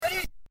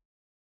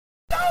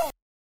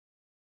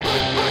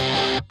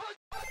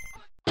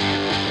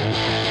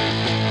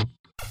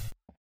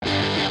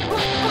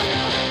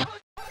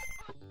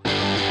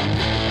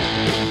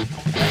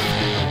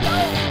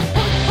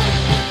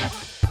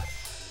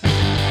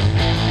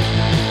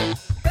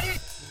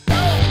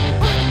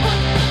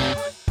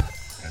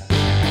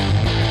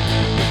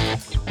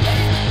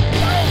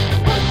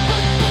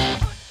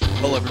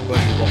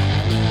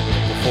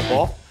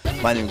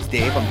My name is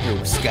Dave. I'm here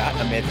with Scott.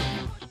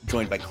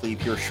 Joined by Cleve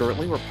here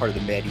shortly. We're part of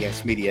the Mad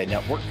Yanks Media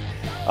Network.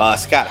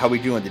 Scott, how are we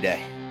doing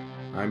today?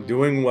 I'm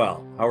doing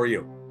well. How are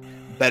you?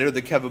 Better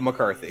than Kevin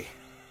McCarthy.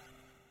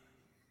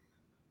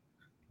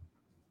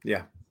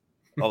 Yeah.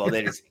 Although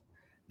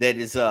that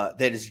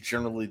is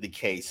generally the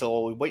case. So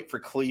while we wait for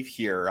Cleve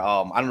here,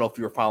 I don't know if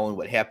you were following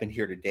what happened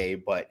here today,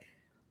 but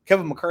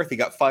Kevin McCarthy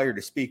got fired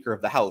as Speaker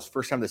of the House.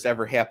 First time this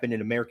ever happened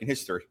in American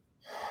history.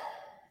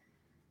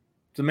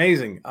 It's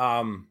amazing.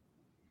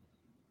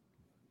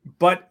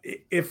 But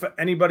if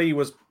anybody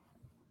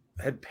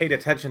had paid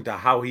attention to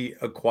how he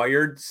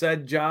acquired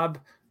said job,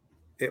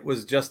 it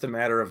was just a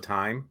matter of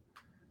time.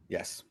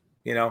 Yes.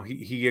 You know,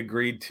 he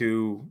agreed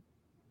to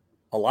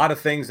a lot of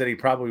things that he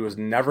probably was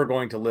never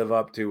going to live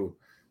up to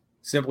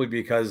simply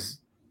because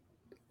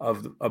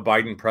of a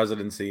Biden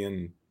presidency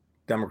and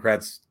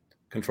Democrats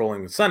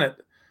controlling the Senate,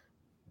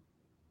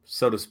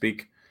 so to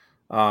speak.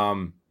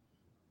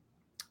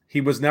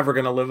 He was never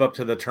going to live up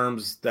to the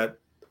terms that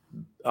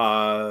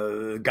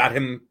got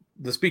him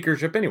the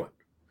speakership anyway.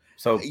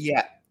 So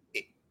yeah,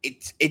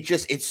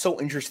 it's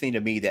so interesting to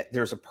me that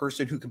there's a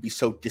person who can be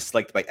so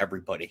disliked by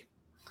everybody.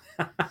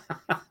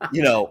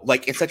 You know,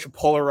 like it's such a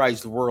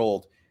polarized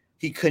world.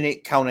 He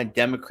couldn't count on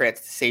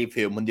Democrats to save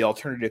him when the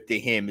alternative to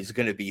him is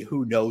going to be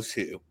who knows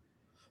who.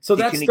 So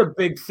that's the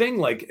big thing.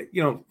 Like,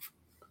 you know,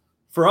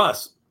 for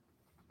us,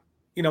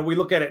 you know, we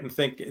look at it and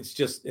think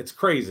it's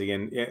crazy.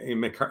 And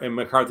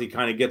McCarthy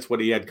kind of gets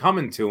what he had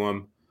coming to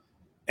him.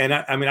 And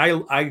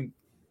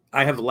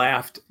I have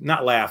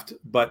not laughed,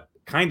 but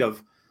kind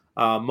of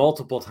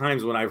multiple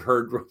times when I've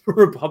heard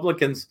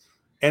Republicans,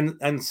 and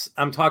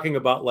I'm talking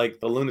about like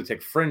the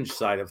lunatic fringe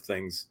side of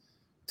things,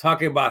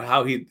 talking about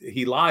how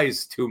he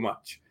lies too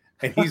much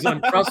and he's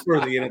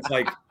untrustworthy. And it's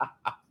like,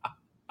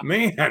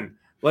 man,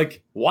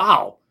 like,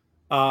 wow.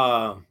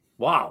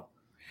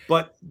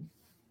 But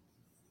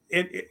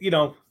it you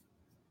know,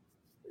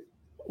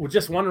 we're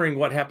just wondering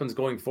what happens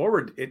going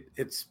forward.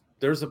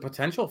 There's a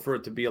potential for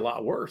it to be a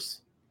lot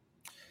worse.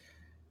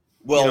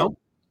 Well, you know?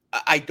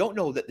 I don't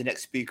know that the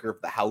next Speaker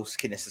of the House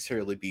can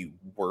necessarily be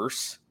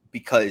worse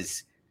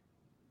because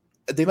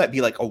they might be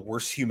like a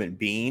worse human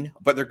being,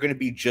 but they're going to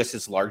be just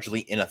as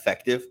largely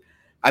ineffective.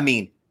 I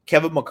mean,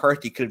 Kevin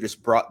McCarthy could have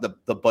just brought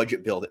the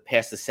budget bill that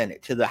passed the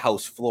Senate to the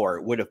House floor.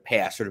 It would have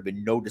passed. There would have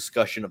been no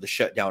discussion of the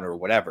shutdown or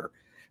whatever.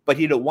 But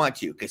he didn't want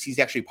to because he's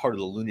actually part of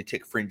the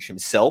lunatic fringe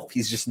himself.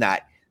 He's just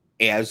not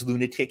as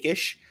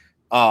lunatic-ish.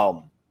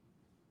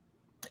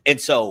 And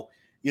so,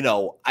 you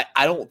know,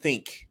 I don't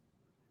think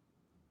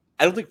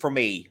for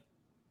me,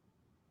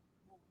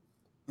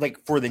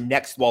 like for the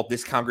next, while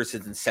this Congress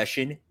is in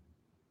session,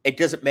 it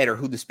doesn't matter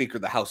who the Speaker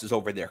of the House is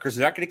over there because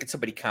they're not going to get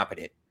somebody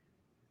competent.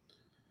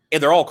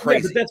 And they're all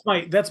crazy. Yeah,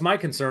 but that's my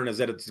concern is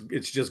that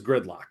it's just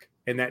gridlock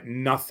and that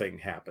nothing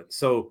happens.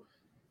 So,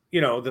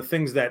 you know, the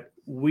things that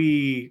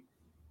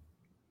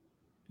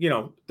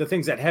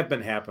have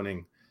been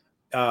happening,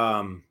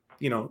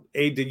 you know,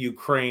 aid to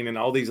Ukraine and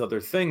all these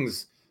other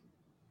things,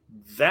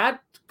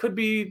 that could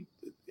be,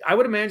 I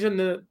would imagine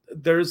that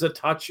there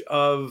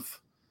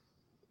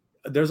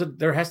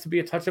has to be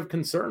a touch of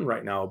concern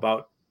right now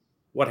about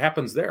what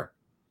happens there.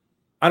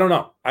 I don't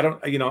know.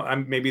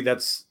 Maybe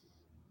that's,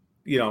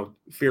 you know,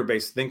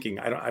 fear-based thinking.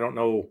 I don't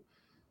know,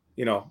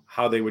 you know,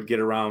 how they would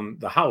get around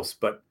the House,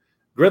 but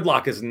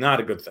gridlock is not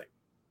a good thing.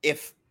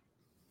 If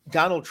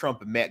Donald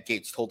Trump and Matt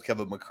Gaetz told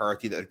Kevin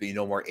McCarthy that there'd be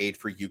no more aid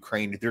for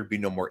Ukraine, there'd be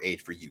no more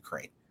aid for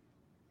Ukraine.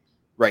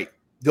 Right.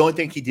 The only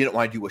thing he didn't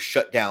want to do was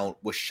shut down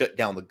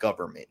the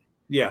government.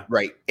 Yeah.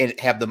 Right. And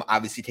have them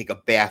obviously take a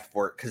bath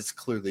for it because it's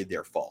clearly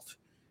their fault.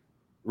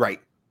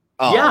 Right.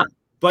 Yeah.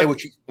 But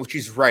which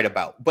he's right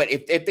about. But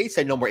if they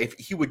said no more, if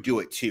he would do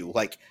it too.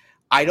 Like,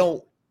 I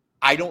don't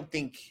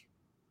think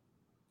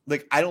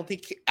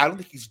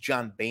he's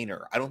John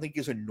Boehner. I don't think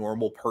he's a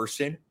normal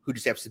person who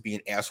just happens to be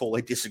an asshole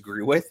I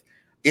disagree with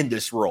in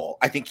this role.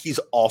 I think he's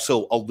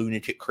also a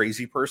lunatic,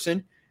 crazy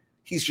person.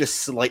 He's just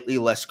slightly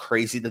less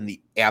crazy than the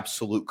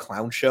absolute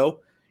clown show.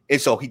 And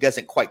so he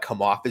doesn't quite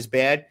come off as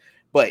bad.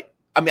 But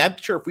I mean, I'm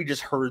sure if we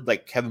just heard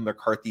like Kevin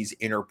McCarthy's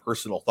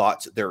interpersonal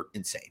thoughts, they're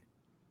insane.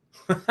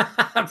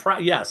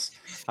 Yes,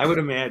 I would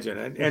imagine.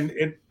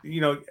 And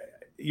you know,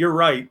 you're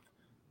right.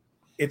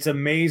 It's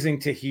amazing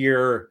to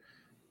hear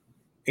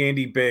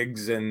Andy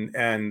Biggs and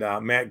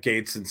Matt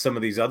Gaetz and some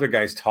of these other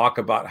guys talk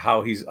about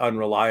how he's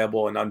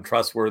unreliable and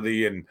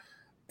untrustworthy. And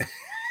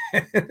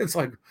it's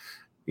like,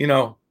 you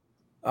know,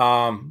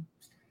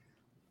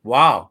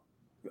 wow.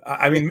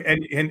 I mean,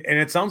 and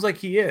it sounds like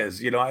he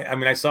is, you know, I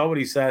mean, I saw what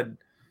he said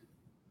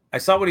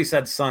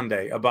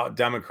Sunday about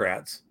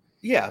Democrats.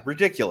 Yeah.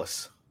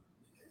 Ridiculous.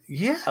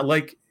 Yeah.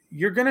 Like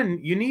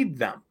you need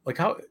them. Like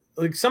how,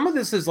 like some of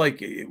this is like,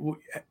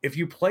 if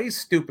you play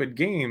stupid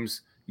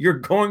games, you're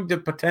going to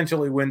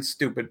potentially win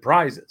stupid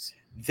prizes.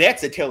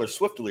 That's a Taylor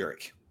Swift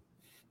lyric.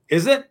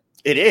 Is it?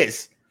 It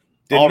is.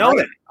 Didn't know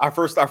that. Our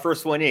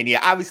first one in. Yeah,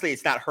 obviously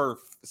it's not her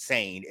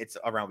saying, it's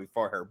around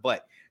before her,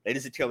 but it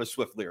is a Taylor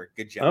Swift lyric.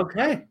 Good job.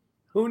 Okay.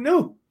 Who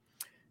knew?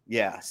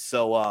 Yeah.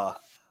 So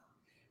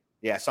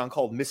Yeah, a song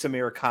called Miss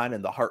Americana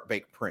and the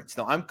Heartbreak Prince.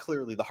 Now, I'm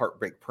clearly the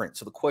Heartbreak Prince.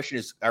 So the question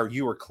is, are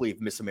you or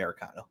Cleve Miss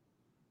Americana?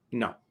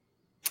 No.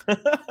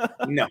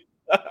 No.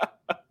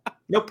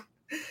 Nope.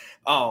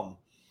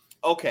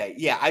 Okay.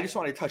 Yeah, I just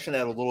want to touch on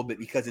that a little bit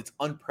because it's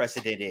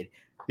unprecedented.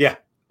 Yeah.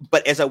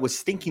 But as I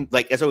was thinking,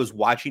 like, as I was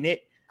watching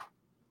it,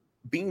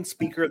 being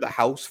Speaker of the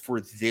House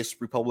for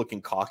this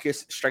Republican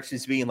caucus strikes me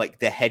as being like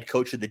the head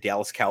coach of the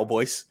Dallas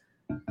Cowboys.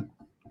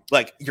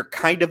 Like, you're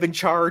kind of in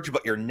charge,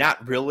 but you're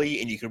not really,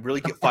 and you can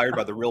really get fired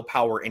by the real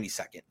power any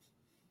second.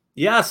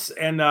 Yes,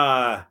 and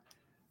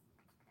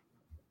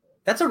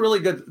that's a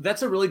really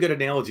good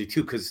analogy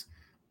too, because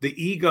the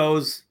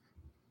egos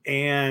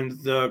and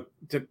the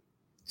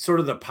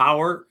sort of the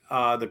power,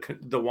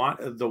 the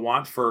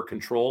want for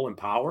control and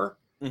power,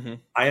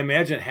 I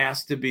imagine it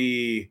has to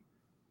be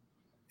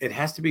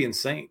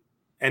insane.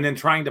 And then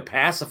trying to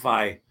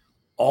pacify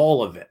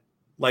all of it.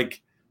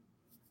 Like,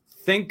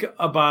 think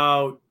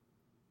about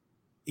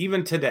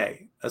even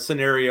today, a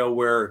scenario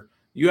where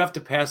you have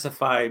to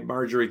pacify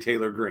Marjorie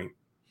Taylor Greene,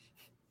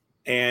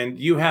 and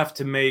you have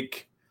to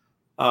make.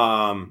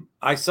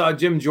 I saw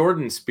Jim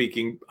Jordan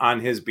speaking on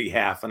his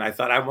behalf, and I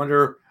thought, I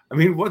wonder. I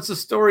mean, what's the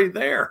story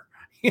there?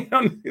 You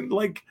know,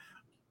 like,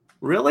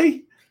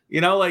 really? You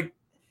know, like.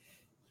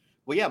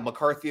 Well, yeah,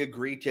 McCarthy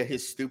agreed to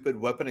his stupid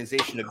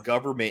weaponization of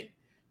government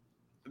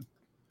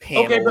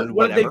panel. Okay, but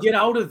what did they get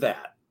out of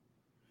that?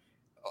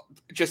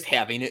 Just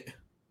having it.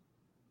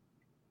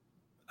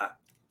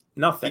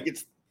 Nothing.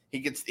 He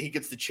gets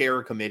the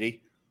chair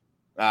committee.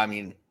 I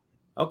mean,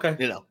 okay,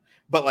 you know,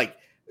 but like,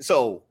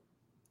 so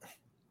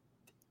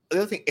the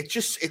other thing,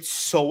 it's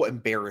so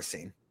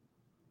embarrassing.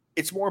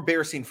 It's more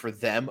embarrassing for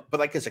them, but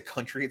like as a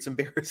country, it's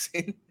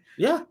embarrassing.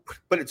 Yeah,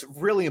 but it's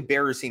really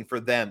embarrassing for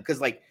them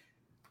because like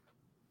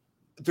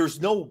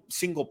there's no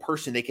single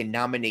person they can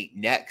nominate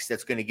next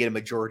that's going to get a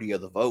majority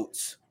of the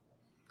votes.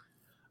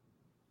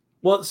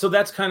 Well, so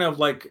that's kind of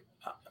like,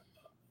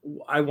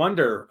 I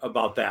wonder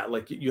about that.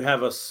 Like, you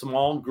have a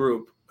small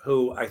group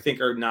who I think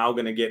are now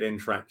going to get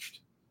entrenched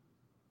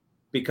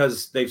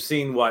because they've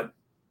seen what,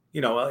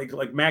 you know,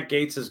 like Matt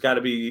Gaetz has got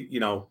to be, you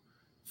know,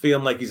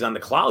 feeling like he's on the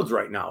clouds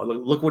right now.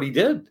 Look what he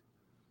did.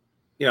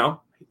 You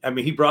know, I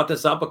mean, he brought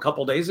this up a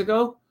couple days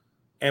ago,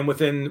 and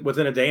within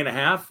a day and a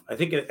half, I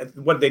think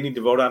what they need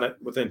to vote on it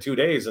within 2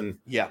 days. And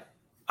yeah,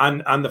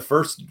 on the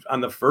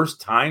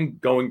first time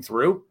going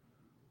through,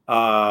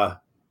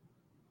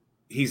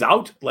 he's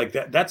out like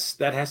that.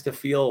 That has to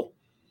feel,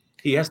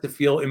 he has to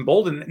feel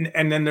emboldened.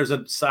 And then there's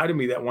a side of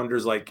me that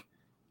wonders, like,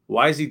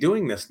 why is he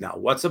doing this now?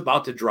 What's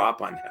about to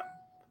drop on him?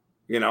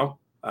 You know?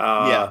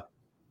 Yeah.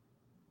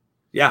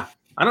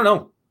 I don't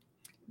know.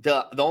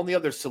 The only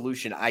other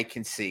solution I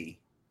can see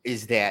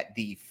is that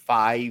the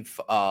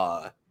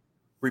 5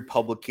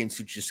 Republicans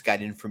who just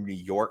got in from New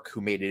York,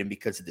 who made it in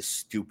because of the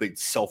stupid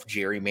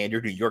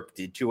self-gerrymander New York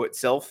did to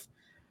itself,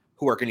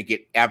 who are going to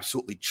get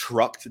absolutely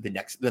trucked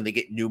when they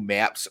get new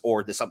maps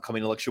or this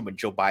upcoming election when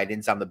Joe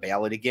Biden's on the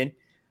ballot again.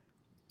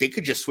 They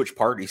could just switch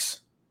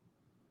parties.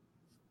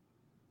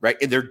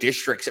 Right? In their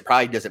districts, it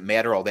probably doesn't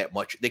matter all that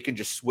much. They can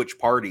just switch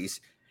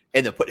parties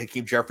and then put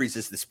Hakeem Jeffries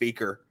as the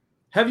speaker.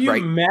 Have you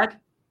met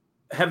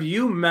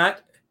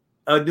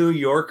a New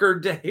Yorker,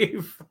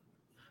 Dave?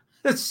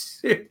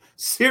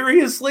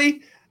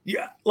 Seriously?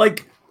 Yeah.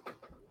 Like,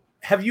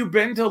 have you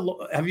been to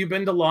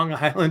Long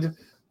Island?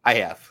 I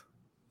have.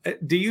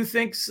 Do you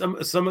think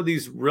some of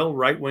these real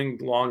right-wing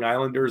Long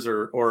Islanders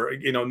or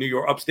you know,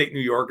 upstate New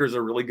Yorkers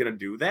are really going to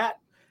do that?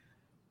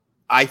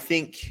 I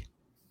think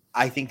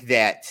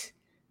that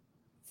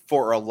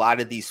for a lot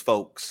of these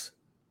folks,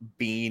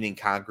 being in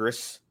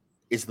Congress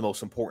is the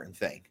most important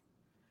thing.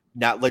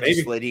 Not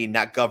legislating,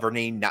 not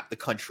governing, not the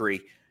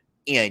country.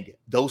 And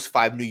those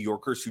 5 New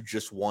Yorkers who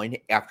just won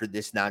after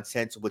this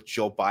nonsense with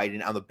Joe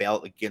Biden on the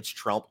ballot against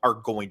Trump are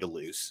going to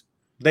lose.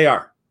 They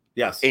are.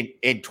 Yes. In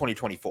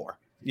 2024.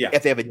 Yeah.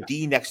 If they have a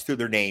D next to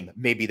their name,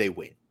 maybe they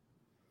win.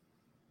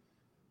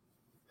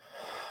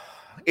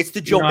 It's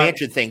the Joe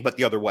Manchin thing, but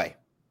the other way.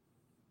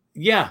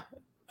 Yeah.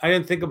 I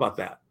didn't think about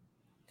that.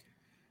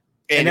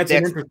 And that's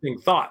an interesting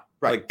thought.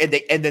 Right.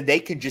 Like, and then they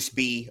can just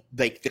be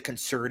like the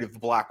conservative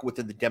bloc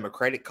within the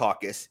Democratic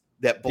caucus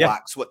that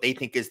blocks what they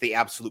think is the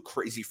absolute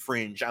crazy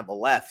fringe on the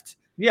left.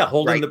 Yeah,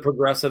 holding the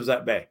progressives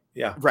at bay.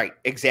 Yeah. Right,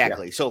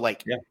 exactly. Yeah. So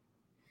like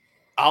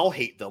I'll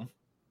hate them,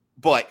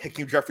 but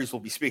Hakeem Jeffries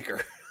will be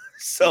speaker.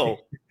 So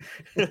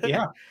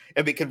yeah.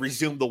 And we can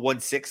resume the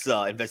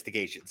 1-6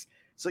 investigations.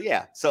 So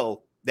yeah,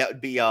 so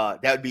that'd be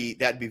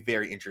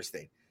very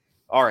interesting.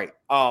 All right.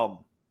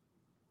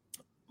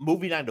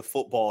 Moving on to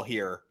football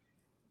here.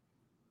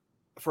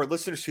 For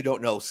listeners who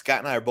don't know, Scott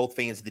and I are both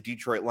fans of the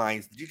Detroit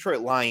Lions. The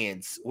Detroit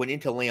Lions went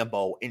into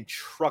Lambeau and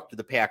trucked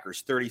the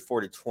Packers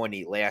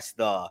 34-20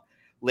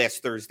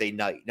 last Thursday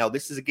night. Now,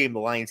 this is a game the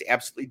Lions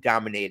absolutely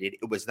dominated.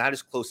 It was not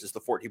as close as the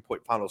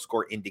 14-point final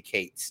score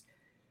indicates.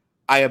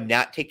 I am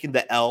not taking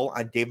the L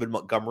on David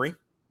Montgomery,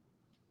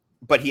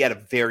 but he had a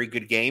very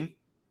good game.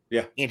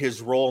 Yeah. And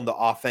his role in the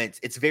offense,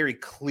 it's very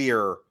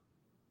clear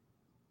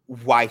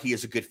why he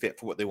is a good fit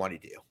for what they want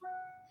to do.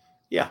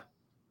 Yeah.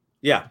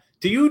 Yeah.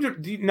 Do you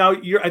now?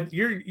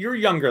 You're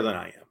younger than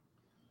I am.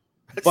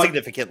 But,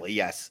 significantly,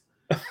 yes.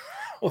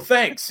 Well,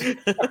 thanks.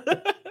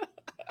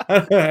 I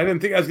didn't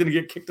think I was going to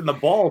get kicked in the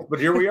balls, but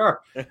here we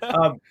are.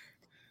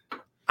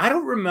 I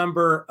don't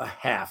remember a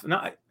half.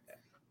 Now,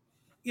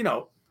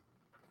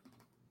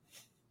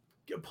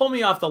 pull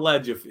me off the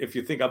ledge if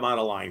you think I'm out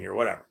of line here,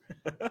 whatever.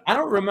 I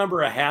don't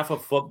remember a half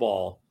of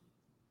football,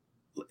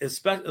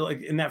 especially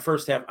like in that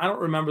first half. I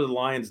don't remember the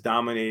Lions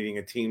dominating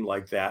a team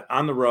like that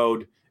on the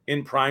road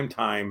in prime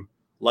time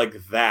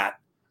like that.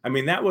 I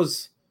mean,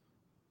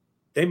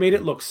 they made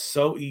it look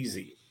so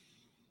easy.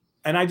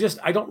 And I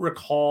don't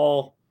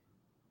recall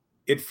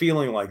it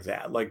feeling like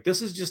that. Like,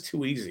 this is just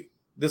too easy.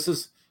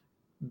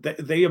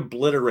 They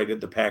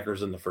obliterated the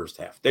Packers in the first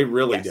half. They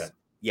really did.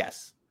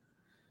 Yes.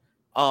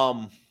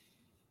 Man,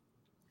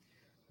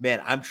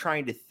 I'm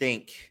trying to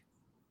think.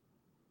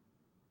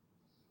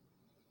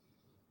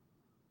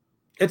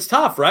 It's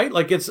tough, right?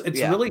 Like it's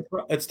really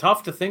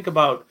tough to think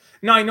about.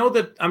 Now, I know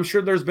that I'm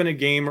sure there's been a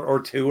game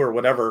or two or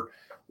whatever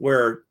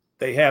where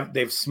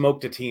they've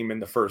smoked a team in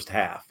the first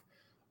half.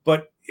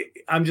 But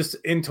I'm just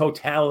in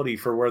totality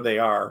for where they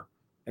are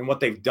and what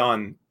they've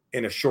done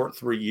in a short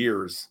 3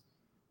 years.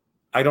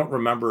 I don't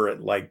remember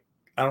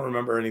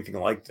anything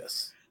like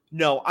this.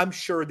 No, I'm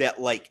sure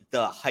that like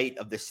the height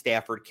of the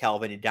Stafford,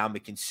 Calvin, and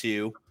Dominican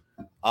Sue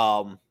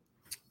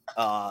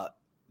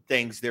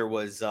things, there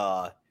was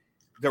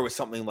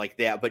something like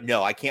that, but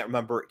no, I can't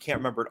remember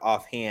it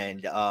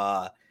offhand.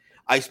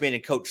 Iceman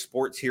and Coach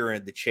Sports here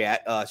in the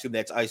chat. Assume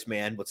that's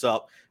Iceman. What's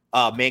up?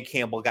 Man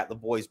Campbell got the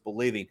boys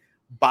believing.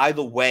 By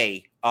the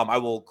way, I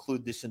will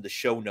include this in the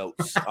show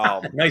notes.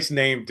 Nice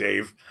name,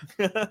 Dave.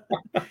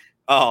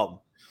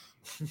 I'll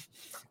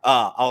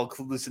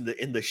include this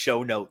in the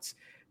show notes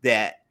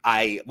that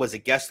I was a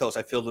guest host.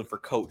 I filled in for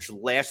Coach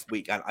last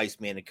week on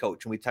Iceman and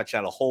Coach, and we touched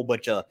on a whole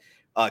bunch of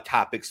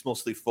topics,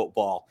 mostly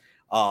football.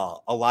 A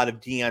lot of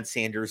Deion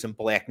Sanders and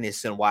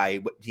blackness and why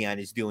what Deion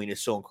is doing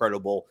is so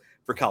incredible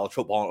for college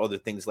football and other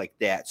things like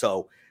that.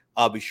 So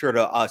be sure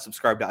to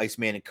subscribe to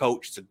Iceman and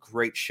Coach. It's a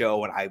great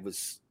show, and I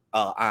was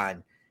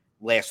on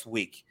last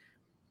week.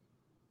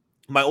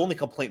 My only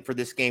complaint for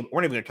this game,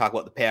 we're not even going to talk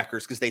about the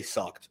Packers because they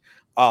sucked.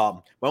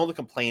 My only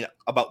complaint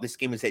about this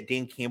game is that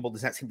Dan Campbell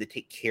does not seem to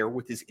take care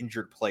with his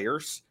injured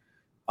players.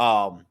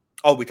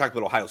 We talked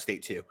about Ohio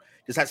State too.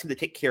 Does not seem to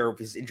take care of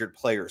his injured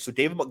players. So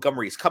David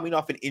Montgomery is coming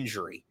off an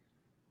injury,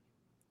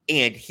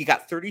 and he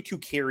got 32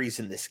 carries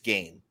in this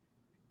game,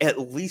 at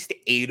least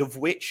 8 of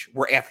which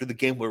were after the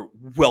game were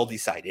well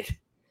decided.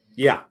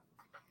 Yeah.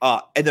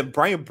 And then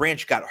Brian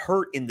Branch got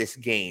hurt in this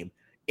game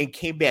and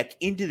came back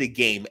into the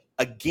game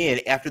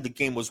again after the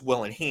game was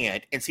well in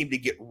hand and seemed to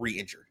get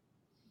re-injured.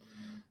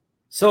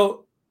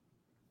 So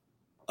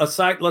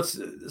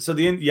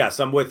yes,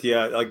 I'm with you.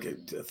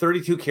 Like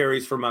 32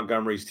 carries for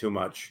Montgomery is too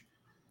much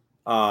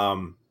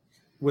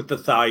with the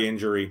thigh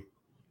injury.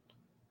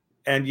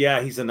 And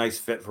yeah, he's a nice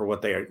fit for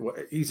what they are.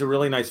 He's a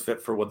really nice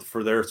fit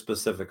for their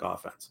specific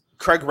offense.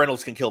 Craig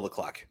Reynolds can kill the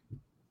clock.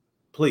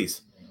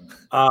 Please.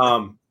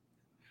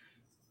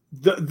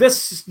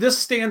 This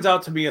stands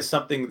out to me as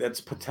something that's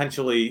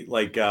potentially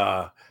like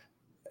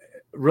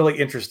really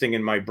interesting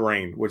in my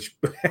brain, which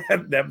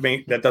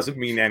that doesn't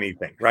mean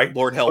anything, right?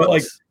 Lord help us.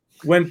 Like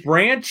when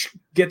Branch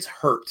gets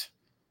hurt,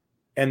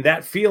 and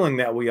that feeling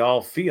that we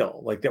all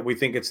feel, like that we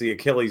think it's the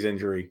Achilles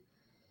injury,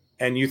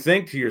 and you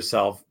think to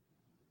yourself,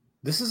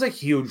 this is a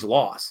huge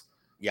loss.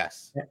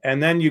 Yes.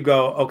 And then you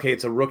go, okay,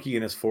 it's a rookie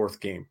in his 4th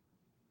game.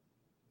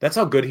 That's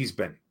how good he's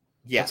been.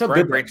 Yeah,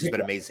 Brian Branch has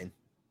been amazing.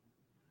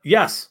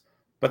 Yes,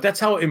 but that's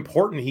how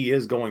important he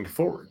is going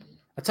forward.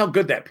 That's how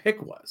good that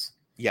pick was.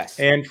 Yes.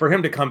 And for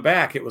him to come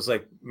back, it was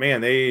like,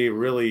 man, they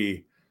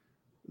really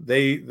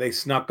they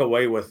snuck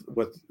away with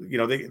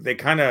they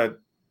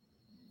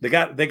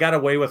got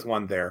away with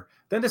one there.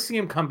 Then to see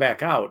him come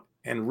back out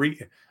and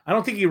I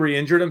don't think he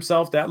re-injured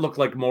himself. That looked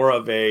like more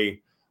of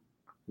a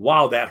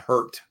wow, that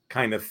hurt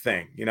kind of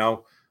thing,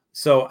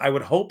 So I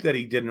would hope that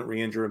he didn't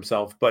re-injure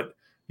himself, but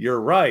you're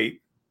right.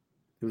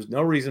 There was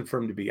no reason for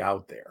him to be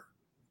out there.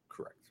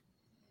 Correct.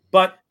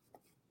 But,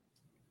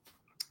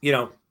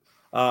 it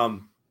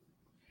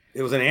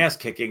was an ass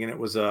kicking, and it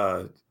was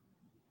a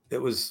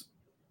good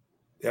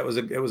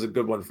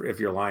one for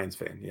if you're a Lions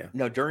fan. Yeah.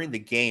 No, during the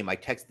game, I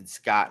texted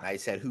Scott and I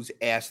said, "Whose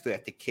ass do they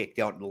have to kick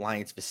down to the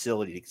Lions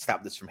facility to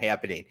stop this from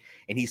happening?"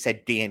 And he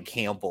said, "Dan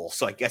Campbell."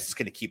 So I guess it's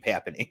going to keep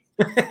happening.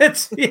 Good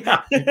luck.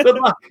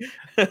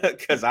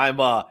 Because I'm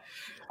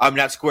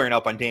not squaring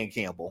up on Dan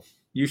Campbell.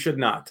 You should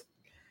not.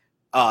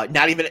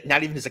 Not even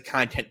as a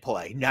content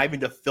play. Not even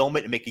to film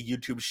it and make a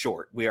YouTube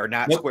short. We are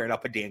not squaring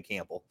up on Dan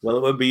Campbell. Well,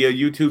 it would be a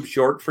YouTube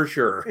short for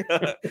sure.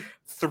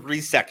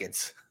 3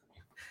 seconds.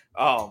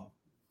 All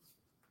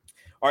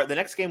right, the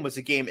next game was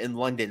a game in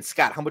London.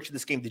 Scott, how much of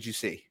this game did you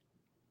see?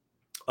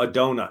 A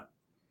donut.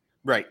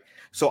 Right.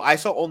 So I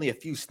saw only a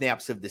few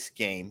snaps of this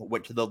game,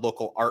 went to the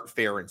local art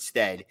fair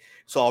instead.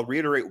 So I'll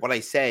reiterate what I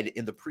said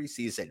in the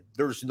preseason.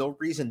 There's no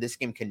reason this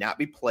game cannot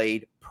be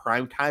played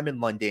prime time in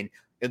London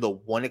in the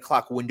 1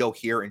 o'clock window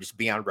here and just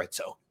be on Red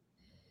Zone.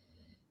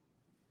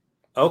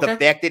 Okay. The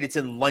fact that it's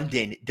in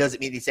London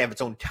doesn't mean it's have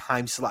its own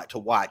time slot to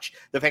watch.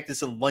 The fact that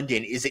it's in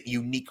London isn't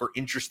unique or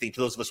interesting to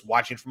those of us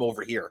watching from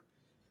over here.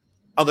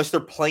 Unless they're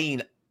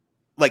playing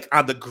like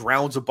on the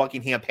grounds of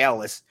Buckingham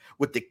Palace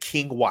with the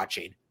king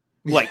watching.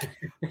 Like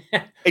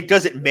it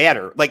doesn't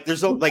matter. Like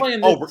there's no like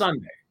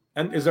Sunday.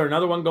 And is there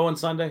another one going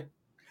Sunday?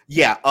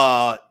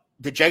 Yeah,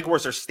 the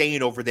Jaguars are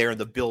staying over there and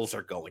the Bills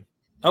are going.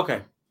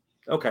 Okay.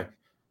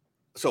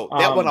 So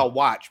that one I'll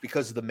watch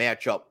because of the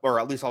matchup, or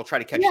at least I'll try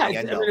to catch the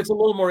end. I mean, it's a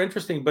little more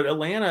interesting, but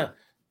Atlanta's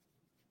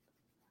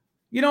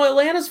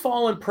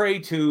fallen prey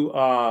to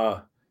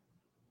a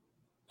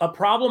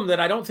problem that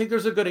I don't think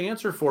there's a good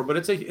answer for, but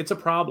it's a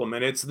problem,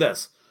 and it's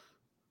this.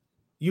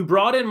 You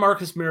brought in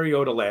Marcus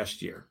Mariota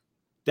last year.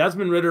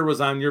 Desmond Ridder was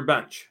on your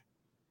bench.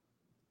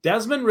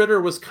 Desmond Ridder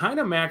was kind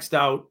of maxed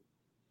out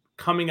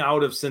coming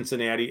out of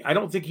Cincinnati. I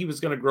don't think he was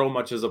going to grow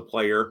much as a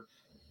player.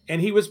 And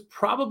he was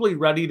probably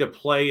ready to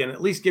play and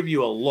at least give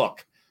you a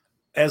look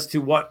as to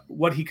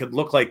what he could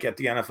look like at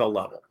the NFL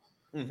level.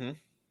 Mm-hmm.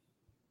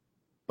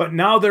 But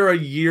now they're a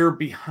year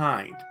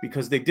behind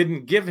because they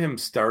didn't give him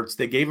starts.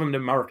 They gave him to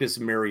Marcus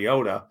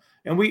Mariota.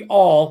 And we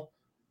all,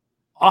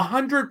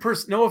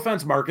 100%, no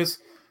offense, Marcus,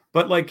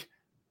 but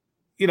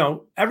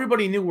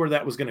everybody knew where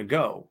that was going to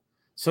go.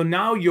 So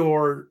now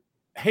we're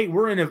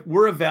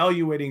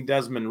evaluating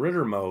Desmond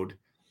Ridder mode,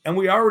 and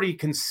we already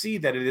can see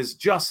that it is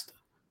just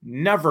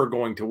never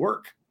going to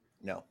work.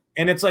 No.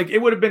 And it's like, it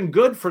would have been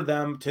good for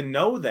them to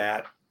know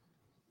that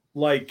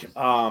last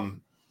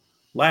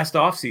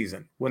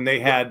offseason when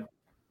they had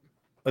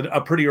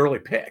a pretty early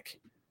pick.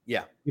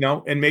 Yeah.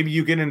 And maybe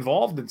you get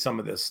involved in some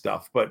of this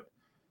stuff, but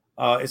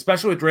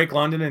especially with Drake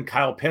London and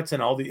Kyle Pitts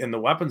and the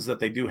weapons that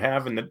they do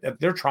have, and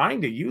they're trying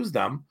to use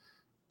them,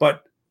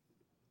 but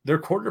their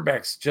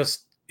quarterback's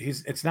just,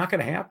 it's not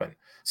going to happen.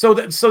 So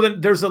then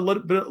there's a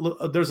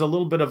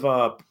little bit of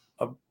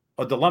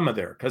a dilemma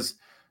there, because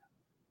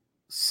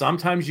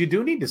sometimes you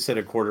do need to sit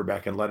a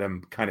quarterback and let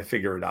him kind of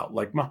figure it out,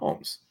 like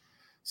Mahomes.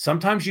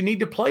 Sometimes you need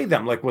to play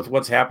them, like with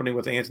what's happening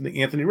with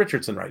Anthony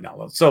Richardson right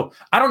now. So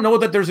I don't know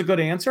that there's a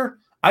good answer.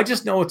 I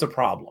just know it's a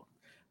problem.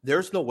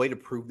 There's no way to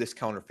prove this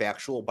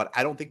counterfactual, but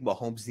I don't think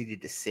Mahomes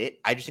needed to sit.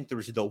 I just think there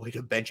was no way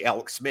to bench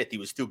Alex Smith. He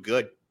was too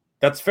good.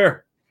 That's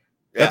fair.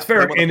 That's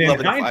fair. And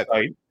in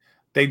hindsight,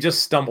 they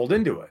just stumbled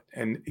into it.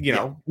 And,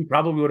 he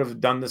probably would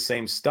have done the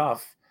same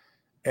stuff.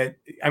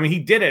 He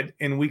did it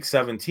in week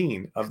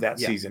 17 of that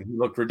season. He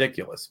looked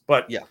ridiculous.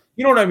 But you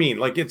know what I mean?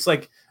 Like, it's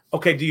like,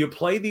 okay, do you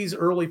play these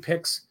early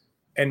picks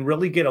and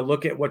really get a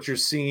look at what you're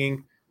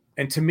seeing?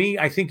 And to me,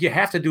 I think you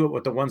have to do it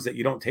with the ones that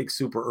you don't take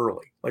super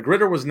early. Like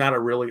Ridder was not a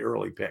really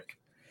early pick.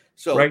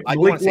 So right? I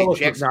want to say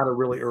Willis was not a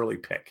really early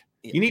pick.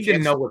 You need to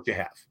know what you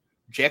have.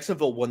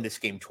 Jacksonville won this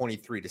game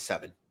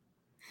 23-7.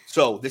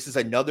 So this is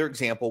another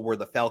example where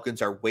the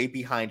Falcons are way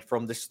behind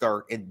from the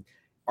start, and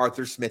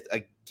Arthur Smith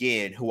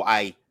again, who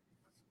I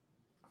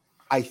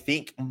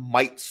think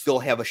might still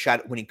have a shot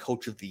at winning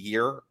Coach of the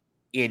Year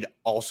and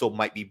also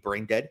might be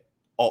brain dead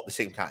all at the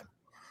same time.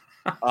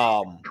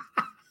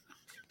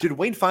 Did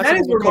Wayne Fontes that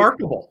is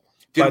remarkable.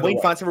 Did Wayne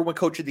Fontes ever win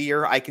Coach of the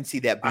Year? I can see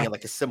that being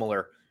like a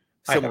similar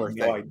thing.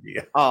 No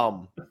idea.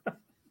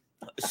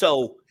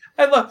 So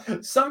I love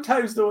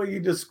sometimes the way you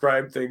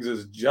describe things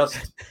is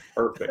just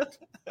perfect.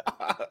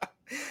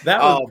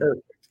 That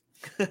was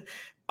perfect.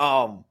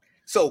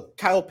 So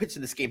Kyle Pitts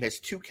in this game has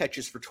 2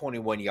 catches for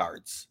 21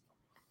 yards.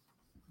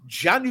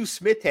 Jonnu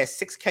Smith has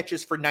 6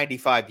 catches for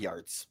 95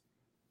 yards.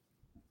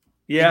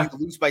 Yeah. And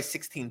you lose by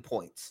 16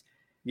 points.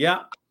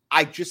 Yeah.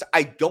 I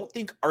don't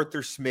think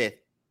Arthur Smith,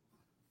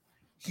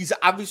 he's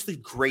obviously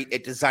great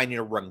at designing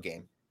a run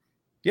game.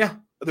 Yeah.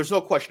 There's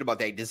no question about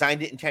that. He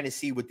designed it in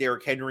Tennessee with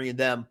Derrick Henry and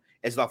them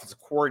as an offensive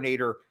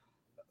coordinator.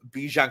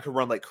 Bijan can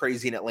run like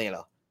crazy in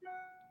Atlanta.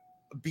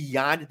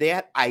 Beyond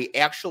that,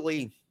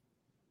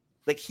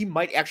 he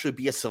might actually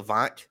be a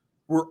savant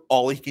where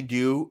all he can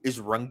do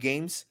is run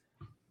games,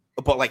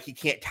 but he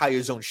can't tie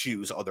his own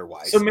shoes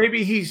otherwise. So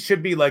maybe he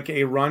should be like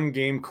a run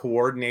game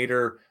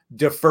coordinator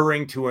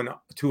deferring to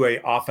a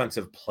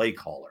offensive play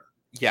caller.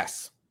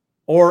 Yes.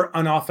 Or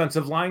an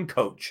offensive line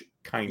coach,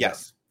 kind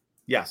of.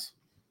 Yes.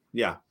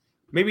 Yeah.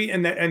 Maybe,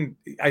 and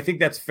I think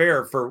that's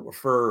fair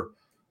for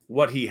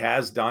what he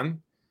has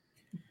done,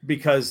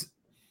 because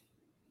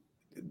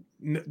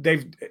there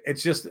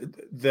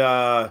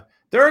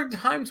are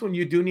times when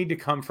you do need to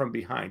come from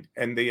behind,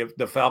 and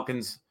the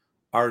Falcons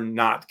are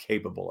not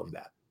capable of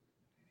that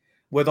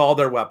with all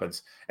their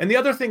weapons. And the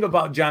other thing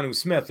about Jonnu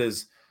Smith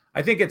is,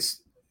 I think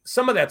it's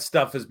some of that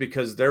stuff is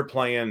because they're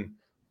playing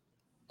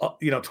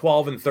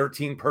 12 and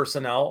 13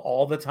 personnel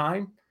all the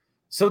time.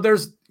 So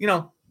there's,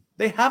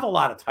 they have a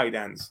lot of tight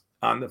ends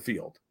on the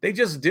field. They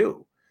just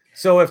do.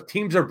 So if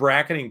teams are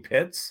bracketing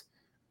Pitts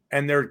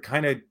and they're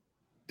kind of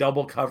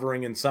double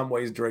covering in some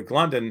ways Drake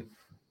London,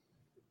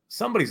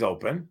 somebody's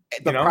open.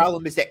 The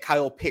problem is that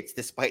Kyle Pitts,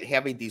 despite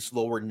having these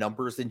lower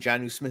numbers than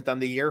Jonnu Smith on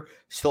the year,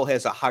 still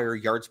has a higher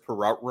yards per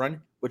route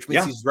run, which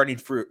means he's running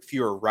for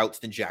fewer routes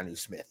than Jonnu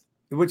Smith.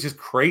 Which is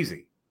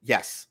crazy.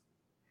 Yes.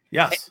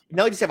 Yes.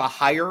 Now he just have a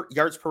higher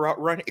yards per route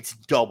run. It's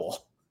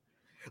double.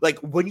 Like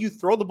when you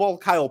throw the ball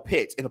to Kyle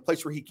Pitts in a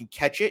place where he can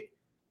catch it,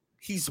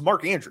 he's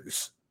Mark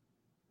Andrews.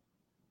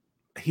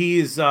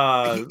 He's He's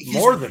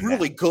more than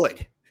really that.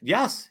 good.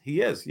 Yes,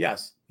 he is.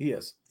 Yes, he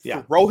is.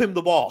 Yeah. Throw him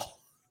the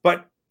ball.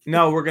 But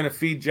no, we're going to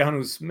feed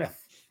Jonnu Smith.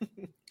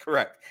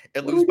 Correct.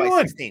 And lose by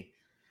 16.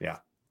 Yeah.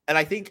 And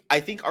I think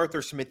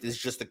Arthur Smith is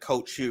just a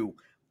coach who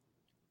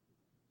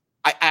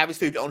I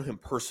obviously don't know him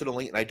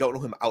personally, and I don't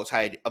know him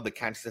outside of the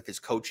context of his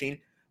coaching,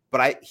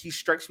 but he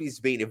strikes me as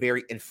being a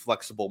very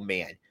inflexible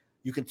man.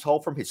 You can tell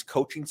from his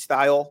coaching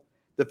style,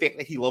 the fact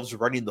that he loves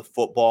running the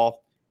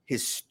football,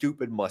 his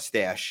stupid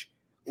mustache.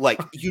 Like,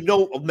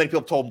 many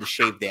people told him to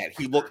shave that.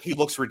 He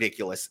looks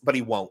ridiculous, but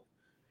he won't.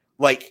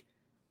 Like,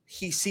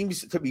 he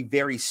seems to be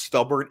very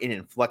stubborn and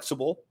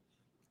inflexible.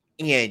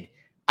 And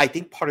I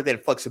think part of that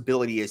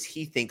inflexibility is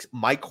he thinks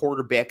my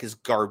quarterback is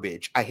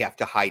garbage. I have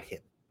to hide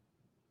him.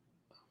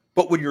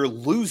 But when you're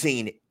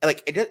losing,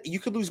 like you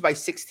could lose by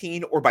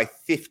 16 or by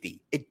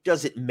 50. It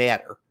doesn't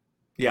matter.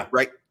 Yeah.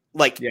 Right.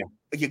 Like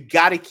you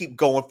got to keep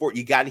going for it.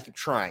 You got to keep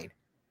trying.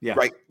 Yeah.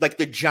 Right. Like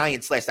the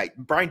Giants last night.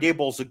 Brian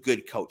Daboll's a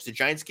good coach. The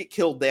Giants get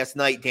killed last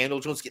night.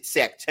 Daniel Jones gets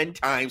sacked 10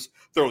 times,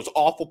 throws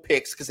awful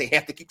picks because they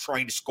have to keep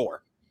trying to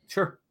score.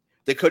 Sure.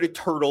 They could have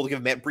turtled,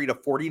 give Matt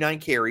Breida 49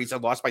 carries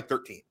and lost by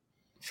 13.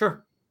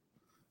 Sure.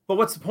 But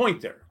what's the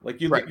point there?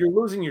 Like you're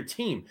losing your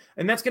team.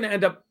 And that's going to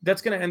end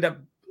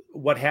up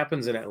what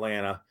happens in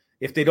Atlanta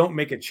if they don't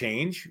make a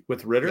change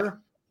with Ritter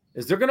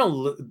is they're going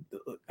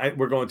to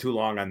we're going too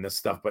long on this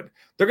stuff, but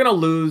they're going to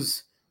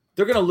lose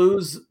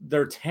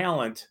their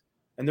talent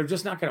and they're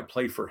just not going to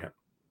play for him.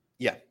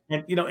 Yeah.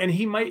 And and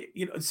he might,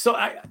 so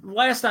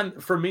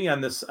for me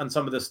on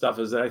some of this stuff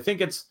is that I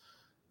think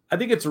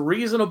it's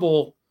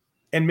reasonable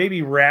and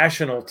maybe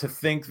rational to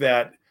think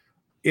that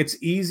it's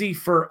easy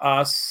for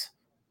us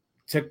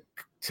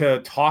to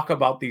talk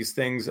about these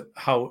things,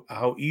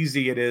 how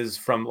easy it is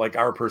from like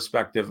our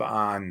perspective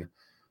on,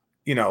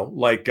 I don't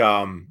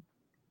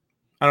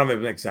know if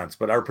it makes sense,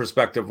 but our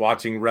perspective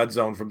watching Red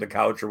Zone from the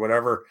couch or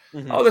whatever.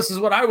 Mm-hmm. Oh, this is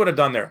what I would have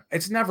done there.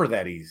 It's never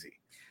that easy.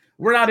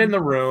 We're not in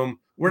the room.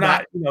 We're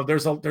not,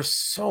 there's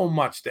so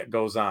much that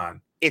goes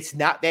on. It's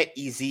not that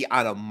easy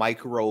on a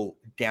micro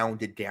down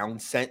to down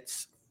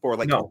sense for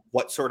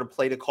what sort of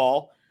play to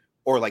call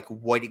or like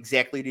what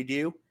exactly to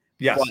do.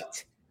 Yes.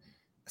 But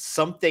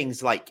some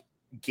things like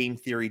game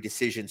theory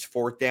decisions,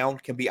 fourth down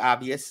can be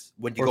obvious.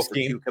 When to go for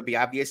two can be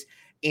obvious.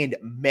 And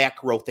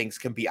macro things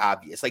can be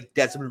obvious. Like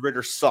Desmond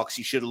Ritter sucks.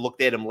 You should have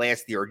looked at him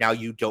last year. Now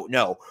you don't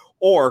know.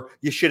 Or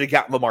you should have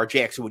got Lamar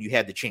Jackson when you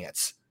had the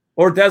chance.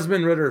 Or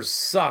Desmond Ritter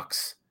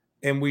sucks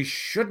and we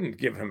shouldn't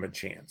give him a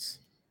chance.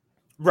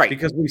 Right.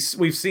 Because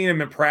we've seen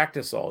him in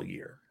practice all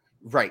year.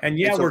 Right. And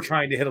we're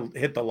trying to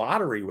hit the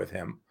lottery with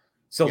him.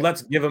 So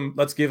let's give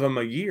him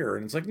a year.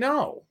 And it's like,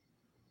 no.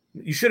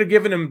 You should have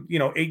given him,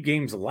 8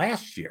 games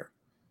last year.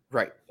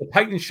 Right. The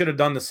Titans should have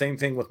done the same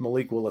thing with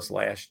Malik Willis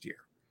last year.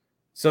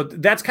 So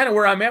that's kind of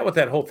where I'm at with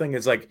that whole thing.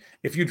 Is like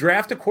if you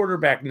draft a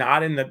quarterback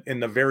not in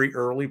the very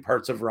early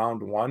parts of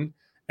round 1,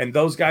 and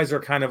those guys are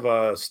kind of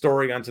a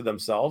story unto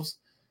themselves.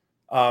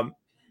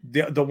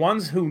 The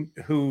ones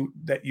who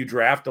that you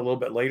draft a little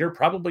bit later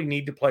probably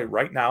need to play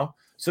right now,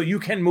 so you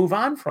can move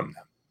on from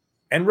them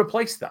and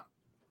replace them.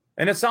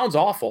 And it sounds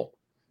awful,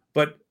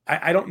 but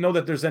I don't know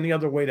that there's any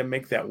other way to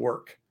make that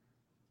work.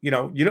 You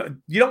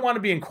don't want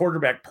to be in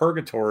quarterback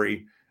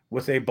purgatory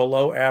with a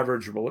below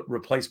average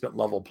replacement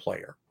level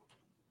player.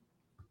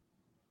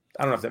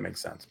 I don't know if that makes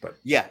sense, but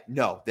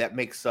that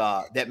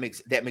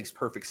makes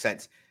perfect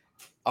sense.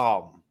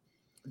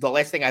 The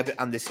last thing I've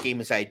on this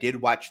game is I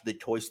did watch the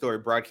Toy Story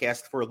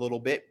broadcast for a little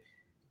bit.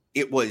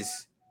 It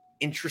was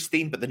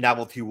interesting, but the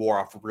novelty wore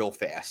off real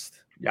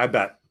fast. Yeah, I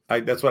bet.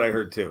 That's what I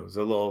heard too. It was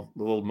a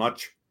little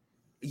much.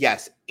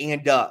 Yes,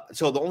 and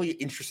so the only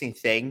interesting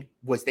thing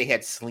was they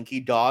had Slinky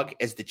Dog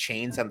as the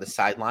chains on the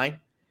sideline.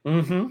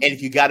 Mm-hmm. And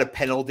if you got a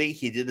penalty,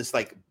 he did this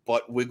like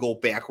butt wiggle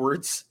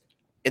backwards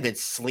and then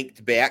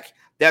slinked back.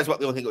 That's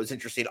what the only thing that was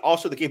interesting.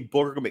 Also, they gave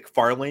Booger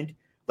McFarland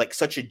like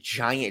such a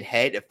giant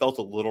head. It felt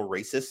a little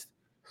racist.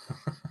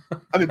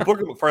 I mean,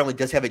 Booger McFarland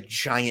does have a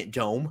giant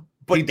dome,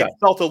 but it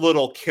felt a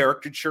little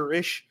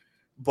caricature-ish.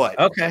 But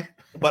okay.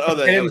 But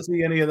other I didn't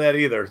see any of that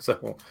either.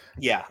 So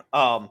yeah,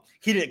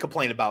 he didn't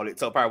complain about it,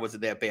 so it probably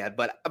wasn't that bad.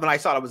 But when I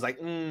saw it, I was like,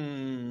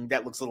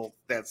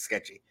 that's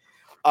sketchy.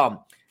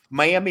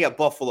 Miami at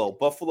Buffalo.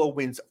 Buffalo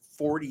wins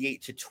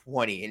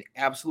 48-20, an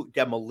absolute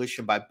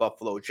demolition by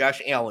Buffalo.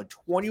 Josh Allen,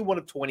 21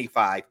 of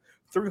 25,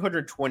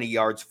 320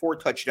 yards, 4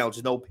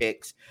 touchdowns, no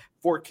picks,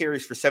 4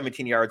 carries for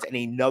 17 yards, and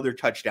another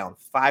touchdown.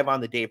 5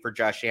 on the day for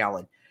Josh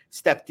Allen.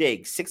 Steph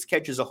Diggs, 6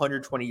 catches,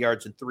 120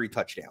 yards, and 3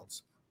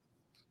 touchdowns.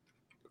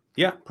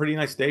 Yeah, pretty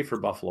nice day for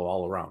Buffalo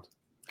all around.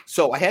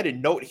 So I had a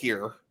note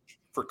here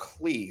for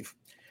Cleve,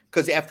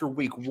 because after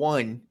week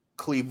 1,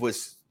 Cleve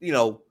was,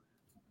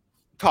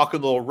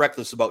 talking a little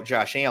reckless about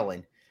Josh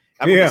Allen.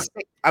 I'm going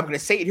to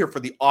say it here for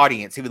the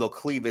audience, even though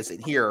Cleve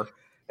isn't here,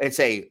 and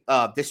say,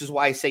 this is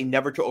why I say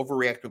never to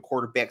overreact when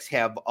quarterbacks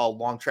have a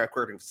long track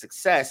record of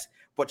success,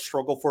 but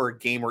struggle for a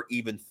game or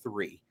even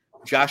 3.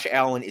 Josh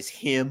Allen is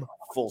him,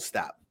 full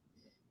stop.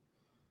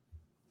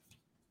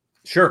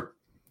 Sure.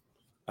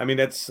 I mean,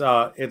 it's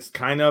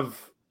kind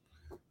of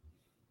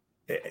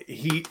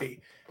he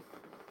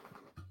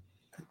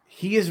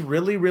is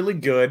really, really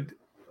good.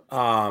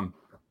 The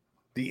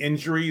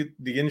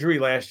injury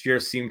last year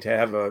seemed to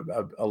have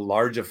a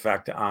large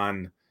effect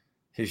on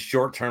his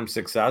short-term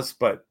success,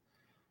 but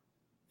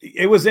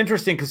it was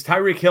interesting because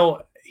Tyreek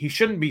Hill, he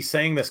shouldn't be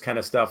saying this kind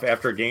of stuff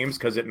after games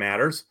because it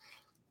matters,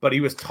 but he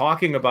was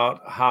talking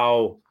about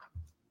how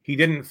he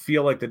didn't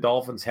feel like the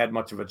Dolphins had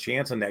much of a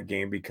chance in that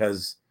game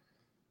because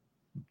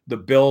the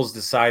Bills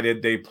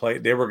decided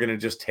they were going to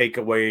just take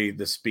away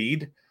the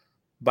speed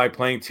by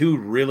playing two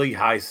really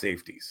high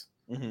safeties.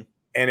 Mm-hmm.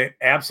 And it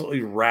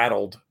absolutely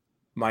rattled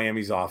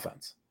Miami's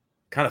offense,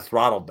 kind of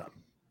throttled them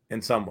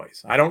in some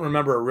ways. I don't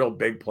remember a real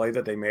big play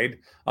that they made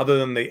other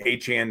than the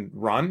Achane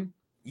run.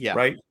 Yeah.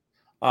 Right.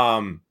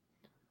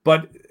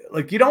 But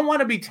like, you don't want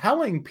to be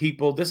telling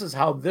people this is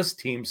how this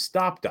team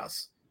stopped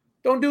us.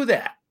 Don't do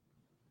that.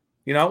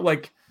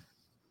 Like,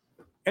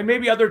 and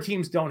maybe other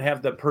teams don't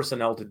have the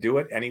personnel to do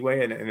it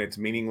anyway. And it's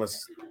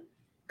meaningless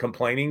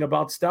complaining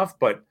about stuff,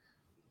 but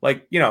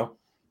like,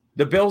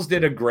 the Bills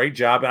did a great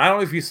job. And I don't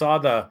know if you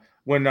saw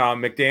when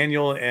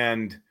McDaniel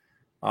and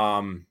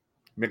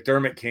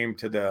McDermott came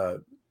to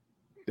the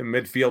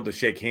midfield to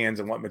shake hands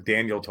and what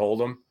McDaniel told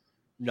him.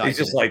 No, he's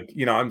just like,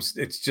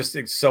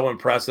 it's so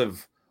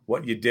impressive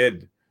what you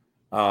did.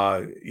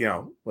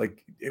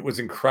 Like, it was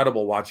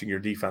incredible watching your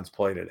defense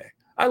play today.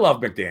 I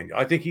love McDaniel.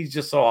 I think he's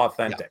just so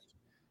authentic. Yeah.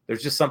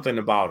 There's just something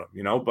about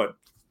him, but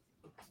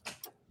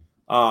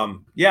I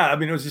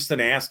mean, it was just an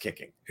ass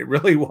kicking. It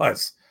really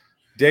was.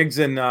 Diggs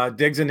and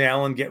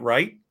Allen get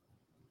right.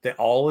 That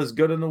all is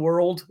good in the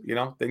world.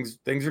 Things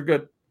are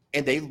good.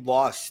 And they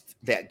lost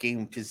that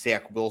game to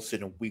Zach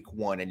Wilson in week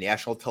 1 in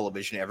national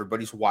television.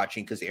 Everybody's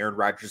watching because Aaron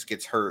Rodgers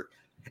gets hurt.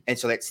 And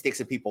so that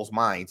sticks in people's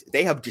minds.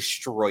 They have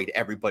destroyed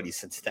everybody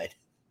since then.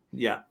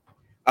 Yeah.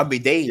 I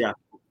mean,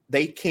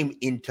 they came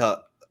into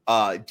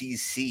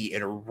DC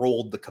and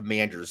rolled the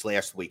Commanders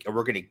last week. And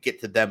we're going to get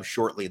to them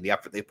shortly in the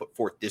effort they put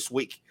forth this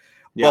week.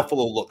 Yeah.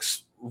 Buffalo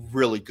looks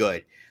really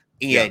good.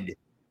 And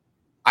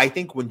I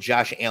think when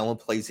Josh Allen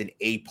plays an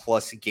A+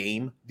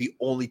 game, the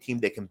only team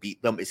that can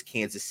beat them is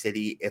Kansas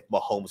City if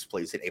Mahomes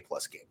plays an A+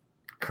 game.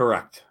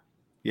 Correct.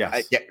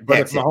 Yes. But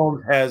if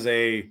Mahomes has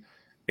a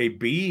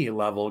B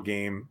level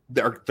game,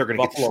 they're going to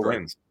get destroyed.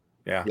 Wins.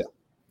 Yeah.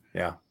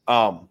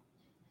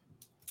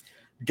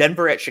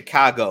 Denver at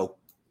Chicago.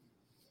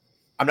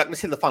 I'm not going to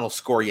say the final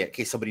score yet in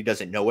case somebody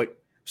doesn't know it.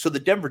 So the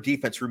Denver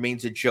defense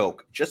remains a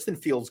joke. Justin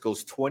Fields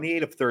goes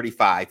 28 of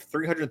 35,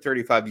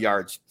 335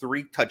 yards,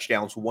 3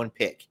 touchdowns, 1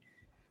 pick.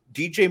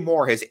 DJ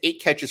Moore has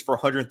 8 catches for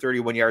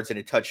 131 yards and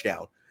a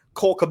touchdown.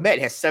 Cole Kmet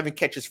has 7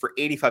 catches for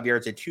 85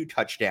 yards and 2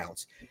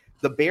 touchdowns.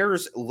 The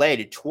Bears led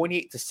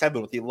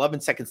 28-7 with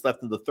 11 seconds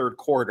left in the third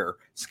quarter.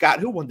 Scott,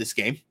 who won this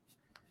game?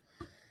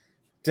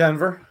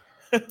 Denver.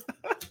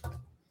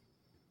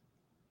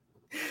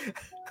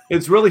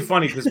 It's really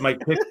funny because my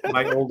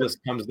oldest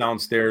comes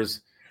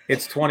downstairs.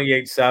 It's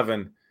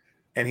 28-7,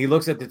 and he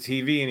looks at the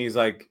TV and he's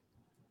like,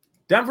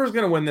 Denver's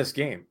going to win this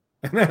game.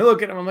 And I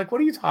look at him, I'm like, what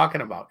are you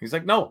talking about? He's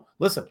like, no,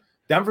 listen,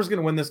 Denver's going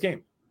to win this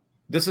game.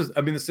 This is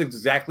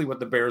exactly what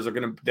the Bears are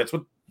going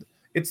to,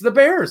 it's the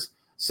Bears.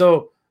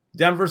 So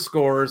Denver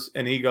scores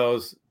and he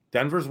goes,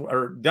 Denver's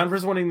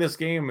winning this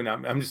game. And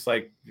I'm just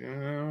like, I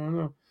don't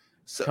know.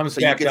 Comes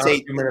back down a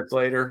few minutes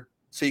later.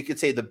 So you could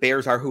say the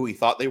Bears are who he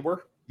thought they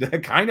were?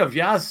 Kind of,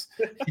 yes.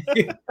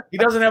 He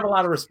doesn't have a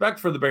lot of respect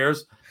for the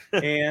Bears.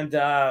 And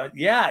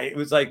it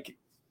was like,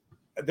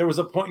 there was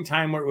a point in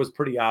time where it was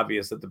pretty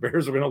obvious that the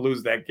Bears were going to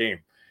lose that game.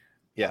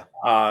 Yeah.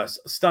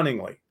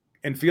 Stunningly.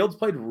 And Fields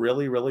played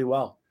really, really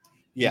well.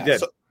 Yeah.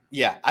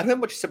 I don't have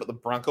much to say about the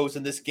Broncos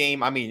in this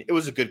game. I mean, it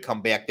was a good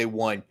comeback. They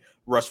won.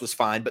 Russ was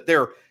fine. But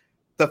the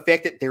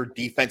fact that their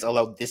defense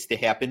allowed this to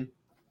happen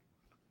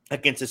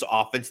against this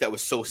offense that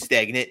was so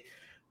stagnant,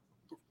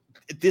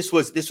 this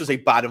was a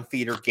bottom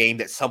feeder game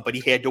that somebody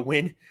had to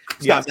win.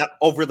 So I'm not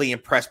overly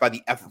impressed by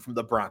the effort from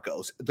the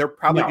Broncos. They're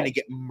probably going to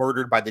get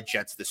murdered by the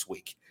Jets this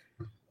week.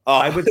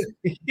 I would,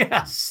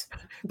 yes.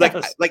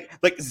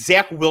 Like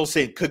Zach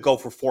Wilson could go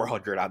for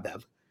 400 on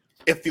them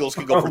if Fields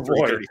could go for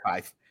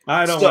 335.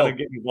 I don't want to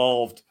get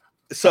involved.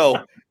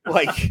 So,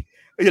 I'm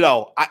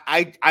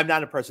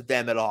not impressed with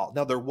them at all.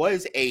 Now, there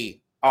was a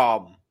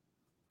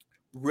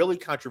really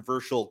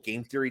controversial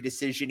game theory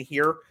decision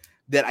here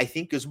that I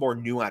think is more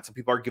nuanced and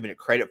people are giving it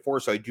credit for.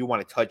 So I do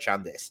want to touch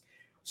on this.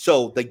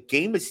 So the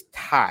game is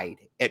tied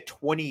at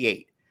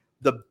 28.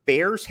 The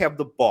Bears have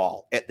the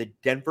ball at the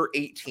Denver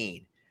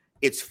 18.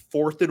 It's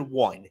 4th and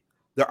 1.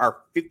 There are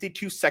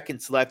 52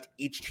 seconds left.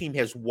 Each team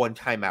has 1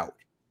 timeout.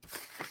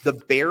 The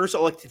Bears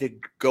elected to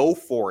go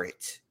for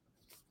it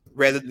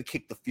rather than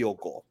kick the field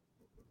goal.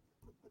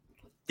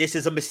 This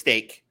is a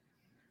mistake.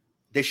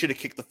 They should have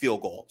kicked the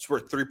field goal. It's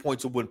worth 3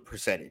 points of win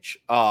percentage.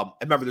 And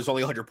remember, there's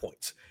only 100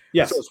 points.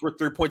 Yes. So it's worth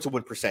 3 points of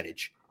win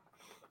percentage.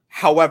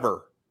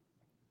 However,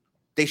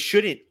 they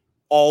shouldn't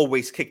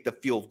always kick the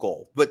field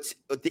goal. But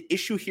the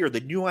issue here, the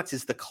nuance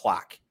is the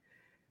clock,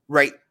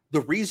 right?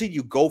 The reason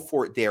you go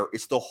for it there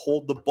is to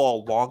hold the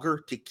ball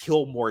longer, to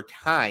kill more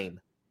time,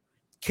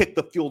 kick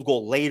the field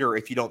goal later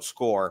if you don't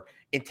score,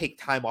 and take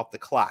time off the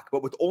clock.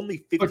 But with only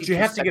 52 But you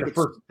have to get a seconds,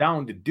 first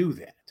down to do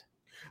that.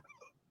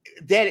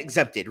 that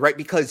exempted, right?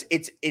 Because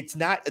it's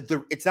not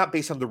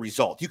based on the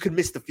result. You can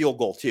miss the field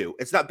goal too.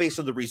 It's not based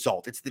on the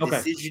result. It's the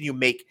decision you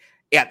make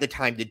at the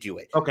time to do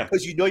it. Okay.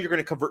 Because you're going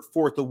to convert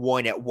 4th and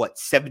 1 at what,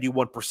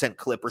 71%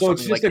 clip or so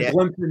something like that. So it's just a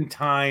glimpse in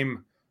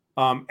time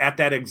at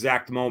that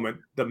exact moment.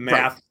 The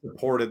math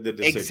supported the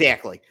decision.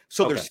 Exactly.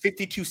 So there's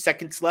 52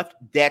 seconds left.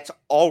 That's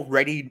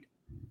already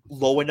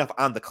low enough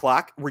on the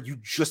clock where you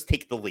just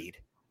take the lead.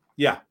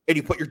 Yeah. And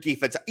you put your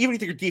defense, even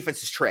if your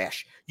defense is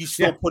trash, you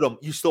still put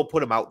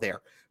them out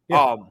there.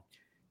 Yeah.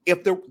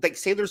 If they're like,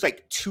 say there's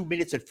like 2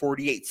 minutes and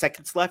 48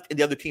 seconds left and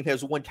the other team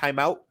has one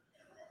timeout,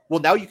 well,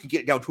 now you can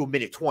get it down to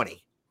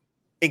 1:20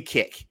 and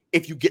kick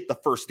if you get the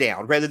first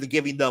down rather than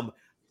giving them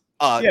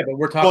but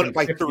we're talking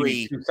by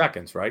 3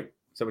 seconds, right?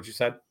 Is that what you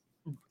said?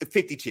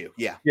 52.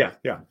 Yeah.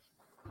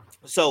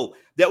 So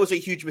that was a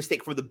huge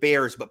mistake for the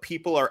Bears, but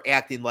people are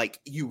acting like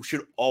you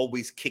should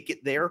always kick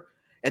it there,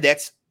 and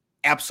that's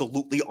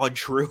absolutely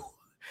untrue.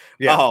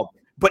 Yeah.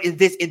 But in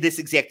this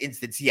exact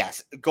instance,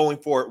 yes, going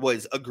for it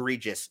was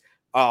egregious.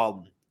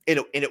 And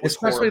it was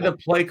especially horrible. the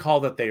play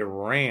call that they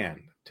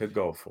ran to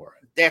go for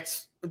it.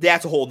 That's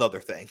a whole nother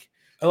thing.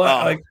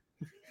 Like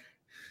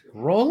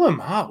roll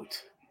him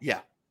out.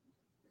 Yeah.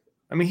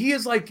 I mean, he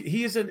is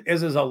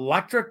as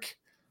electric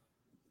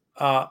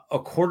a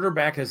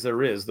quarterback as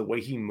there is, the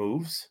way he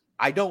moves.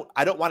 I don't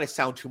want to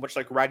sound too much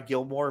like Rod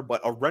Gilmore,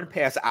 but a run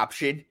pass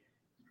option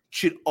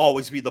should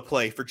always be the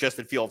play for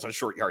Justin Fields on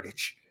short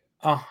yardage.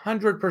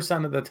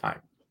 100% of the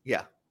time.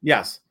 Yeah.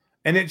 Yes.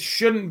 And it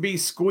shouldn't be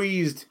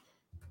squeezed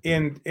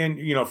in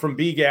from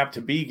B gap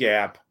to B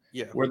gap,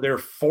 where they're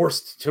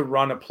forced to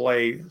run a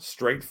play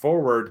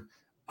straightforward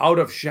out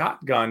of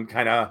shotgun,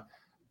 kind of,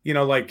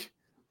 like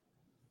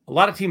a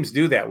lot of teams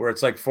do that, where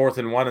it's like 4th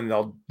and 1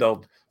 and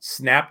they'll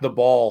snap the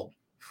ball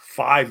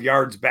 5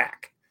 yards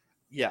back.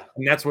 Yeah.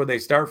 And that's where they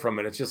start from.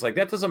 And it's just like,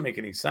 that doesn't make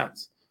any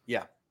sense.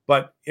 Yeah.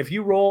 But if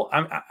you roll,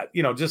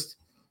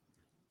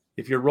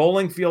 if you're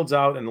rolling Fields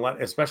out and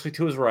especially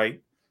to his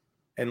right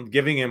and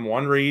giving him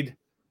one read,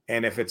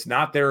 and if it's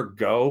not there,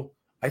 go.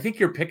 I think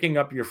you're picking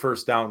up your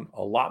first down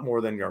a lot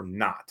more than you're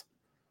not.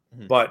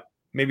 Mm-hmm. But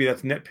maybe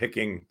that's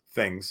nitpicking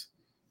things.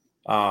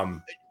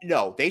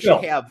 No, they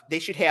should have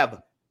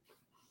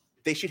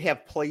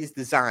plays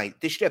designed.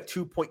 They should have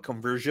 2-point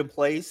conversion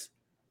plays.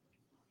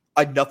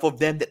 Enough of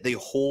them that they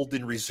hold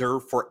in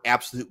reserve for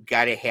absolute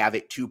gotta have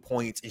it 2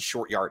 points in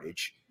short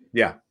yardage.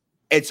 Yeah.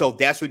 And so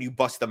that's when you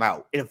bust them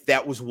out. And if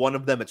that was one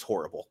of them, it's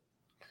horrible.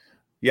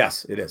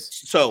 Yes, it is.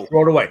 So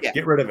throw it away. Yeah.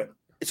 Get rid of it.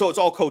 So it's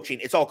all coaching.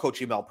 It's all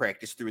coaching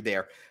malpractice through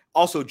there.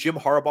 Also, Jim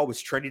Harbaugh was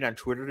trending on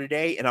Twitter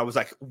today, and I was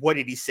like, what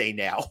did he say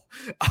now?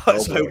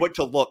 So I went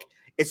to look.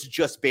 It's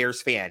just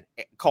Bears fan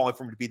calling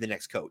for him to be the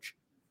next coach.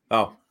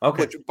 Oh,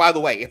 okay. Which, by the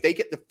way, if they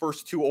get the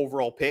first 2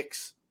 overall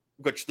picks,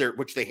 which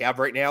they have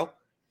right now,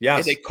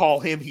 and they call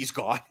him, he's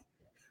gone.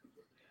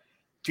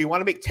 Do you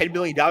want to make $10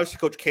 million to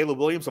coach Caleb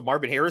Williams and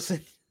Marvin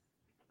Harrison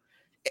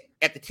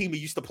at the team he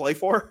used to play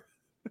for?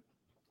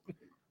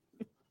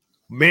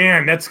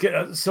 Man, that's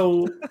good.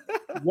 So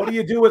what do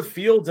you do with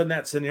Fields in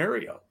that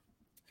scenario?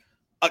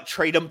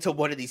 Trade him to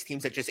one of these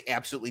teams that just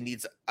absolutely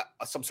needs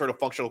some sort of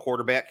functional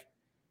quarterback.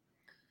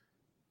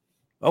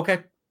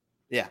 Okay.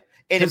 Yeah.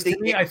 And to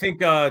me, I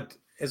think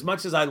as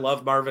much as I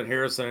love Marvin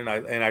Harrison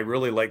and I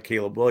really like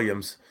Caleb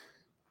Williams,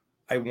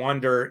 I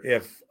wonder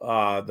if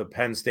the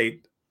Penn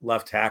State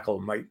left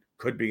tackle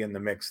could be in the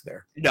mix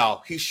there.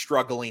 No, he's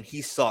struggling.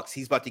 He sucks.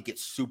 He's about to get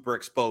super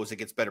exposed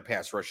against better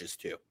pass rushes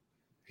too.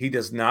 He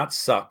does not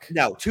suck.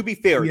 No, to be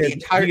fair, he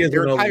is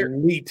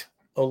an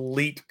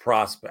elite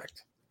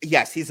prospect.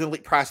 Yes, he's an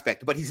elite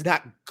prospect, but he's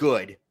not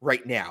good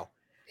right now.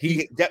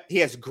 He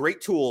has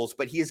great tools,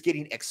 but he is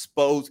getting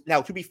exposed.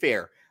 Now, to be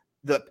fair,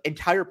 the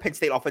entire Penn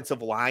State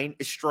offensive line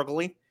is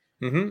struggling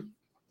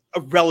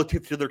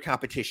relative to their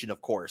competition,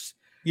 of course.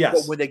 Yes.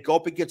 But when they go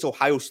up against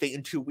Ohio State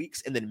in 2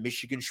 weeks and then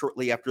Michigan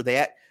shortly after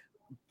that,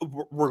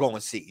 we're going to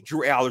see.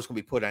 Drew Aller's going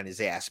to be put on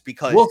his ass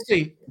because we'll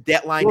see.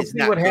 That line is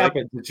not what good.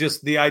 Happens. It's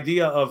just the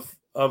idea of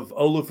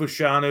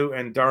Olufushanu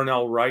and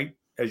Darnell Wright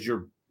as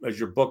your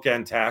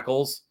bookend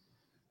tackles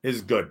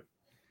is good.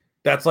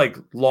 That's like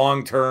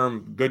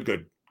long-term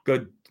good.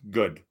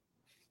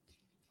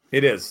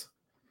 It is.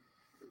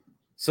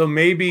 So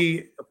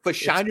maybe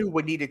Fashanu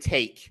would need to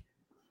take,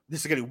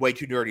 this is getting way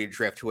too nerdy to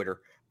draft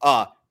Twitter,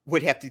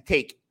 would have to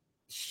take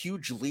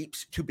huge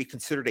leaps to be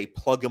considered a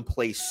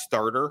plug-and-play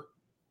starter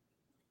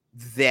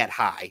that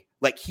high.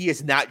 Like, he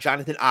is not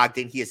Jonathan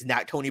Ogden. He is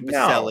not Tony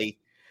Baselli.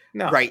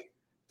 No. Right?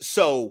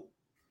 So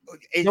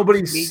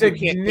nobody's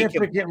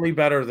significantly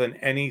better than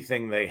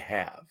anything they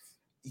have.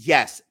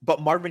 Yes,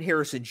 but Marvin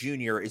Harrison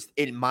Jr. is,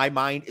 in my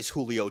mind, is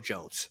Julio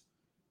Jones,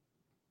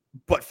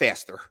 but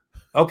faster.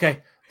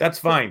 Okay, that's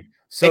fine.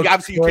 So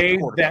obviously you take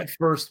that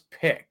first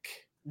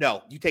pick.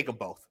 No, you take them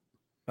both.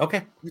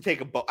 Okay. You take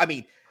them both. I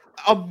mean,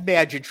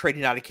 imagine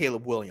trading out of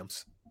Caleb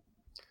Williams.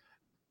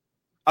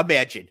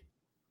 Imagine.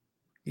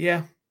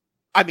 Yeah.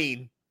 I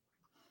mean.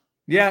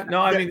 Yeah.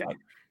 No, I mean,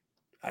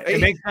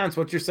 it makes sense.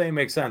 What you're saying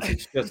makes sense.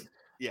 It's just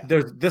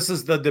this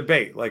is the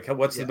debate. Like,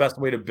 what's the best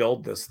way to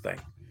build this thing?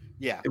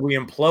 Yeah. Do we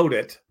implode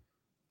it,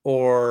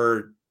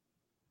 or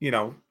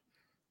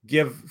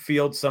give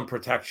Fields some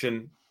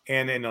protection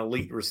and an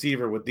elite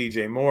receiver with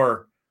DJ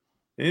Moore?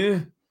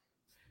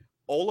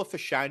 Ola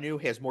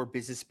Fashanu has more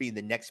business being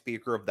the next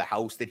Speaker of the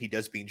House than he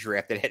does being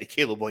drafted ahead of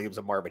Caleb Williams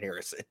and Marvin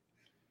Harrison.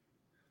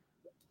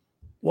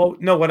 Well,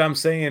 no, what I'm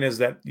saying is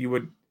that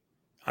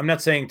I'm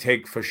not saying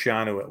take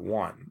Fashanu at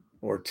 1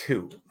 or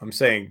 2. I'm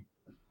saying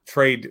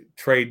trade,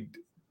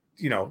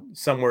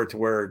 somewhere to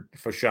where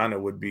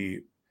Fashanu would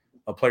be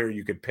a player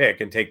you could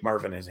pick and take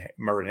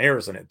Marvin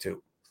Harrison at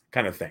 2,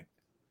 kind of thing.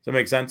 Does that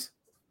make sense?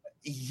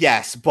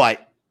 Yes,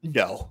 but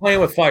no.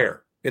 Playing with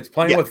fire. It's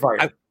playing with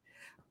fire.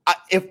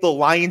 If the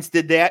Lions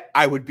did that,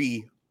 I would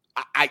be,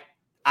 I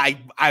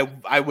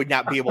would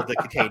not be able to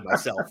contain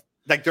myself.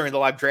 Like during the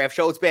live draft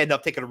show, it's bad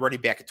enough taking a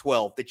running back at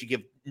 12 that you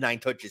give 9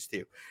 touches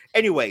to.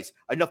 Anyways,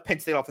 enough Penn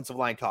State offensive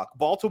line talk.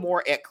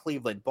 Baltimore at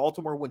Cleveland.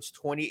 Baltimore wins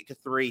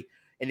 28-3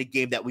 in a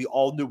game that we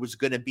all knew was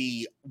going to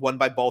be won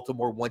by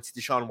Baltimore once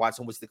Deshaun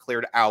Watson was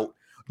declared out.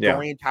 Yeah.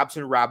 Dorian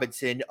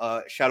Thompson-Robinson,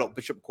 shout out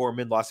Bishop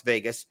Gorman, Las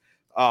Vegas.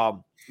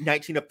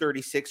 19 of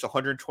 36,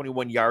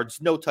 121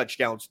 yards, no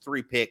touchdowns,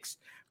 3 picks.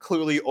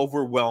 Clearly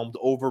overwhelmed,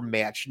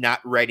 overmatched,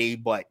 not ready,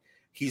 but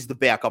he's the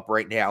backup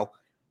right now.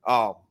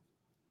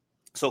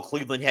 So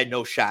Cleveland had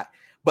no shot.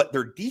 But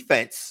their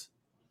defense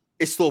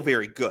is still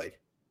very good.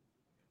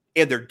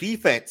 And their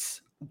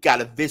defense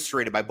got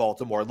eviscerated by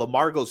Baltimore.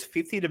 Lamar goes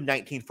 15 of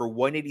 19 for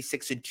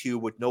 186 and 2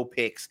 with no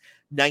picks,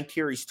 9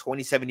 carries,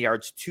 27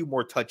 yards, 2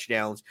 more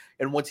touchdowns,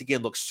 and once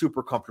again looks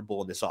super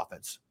comfortable in this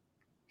offense.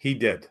 He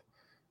did.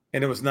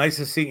 And it was nice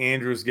to see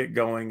Andrews get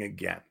going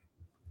again.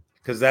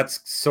 Because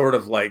that's sort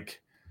of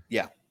like,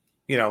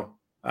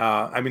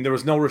 I mean, there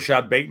was no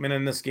Rashad Bateman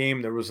in this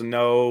game. There was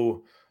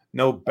no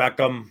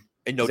Beckham.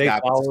 And no Zay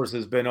Flowers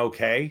has been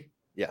okay.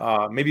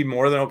 Yeah. Maybe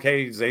more than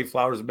okay. Zay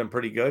Flowers has been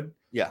pretty good.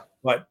 Yeah.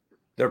 But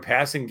their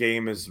passing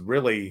game is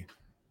really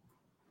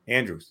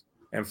Andrews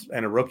and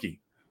a rookie.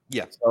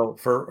 Yeah. So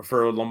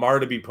for Lamar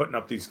to be putting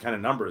up these kind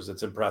of numbers,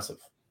 it's impressive.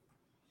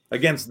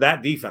 Against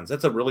that defense,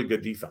 that's a really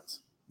good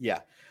defense. Yeah.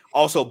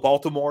 Also,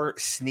 Baltimore,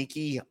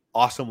 sneaky,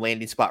 awesome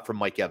landing spot from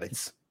Mike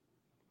Evans.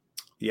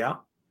 Yeah.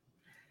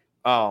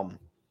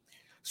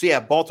 So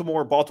yeah,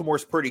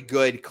 Baltimore's pretty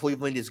good.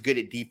 Cleveland is good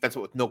at defense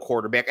with no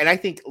quarterback. And I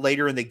think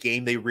later in the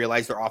game they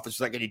realized their offense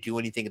was not going to do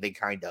anything, and they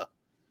kind of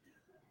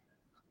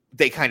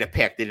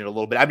packed it in a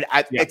little bit. I mean,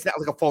 it's not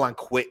like a full-on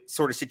quit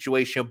sort of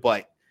situation,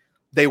 but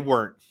they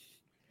weren't.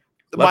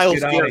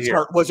 Myles Garrett's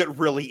heart wasn't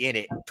really in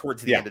it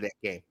towards the end of that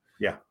game.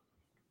 Yeah.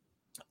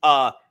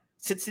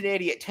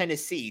 Cincinnati at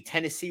Tennessee.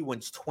 Tennessee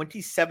wins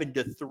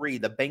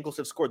 27-3. The Bengals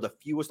have scored the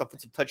fewest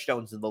offensive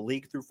touchdowns in the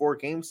league through 4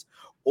 games,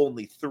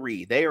 only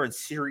 3. They are in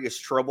serious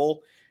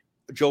trouble.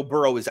 Joe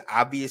Burrow is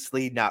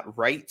obviously not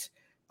right.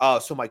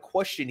 So my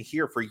question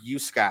here for you,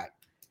 Scott,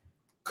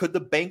 could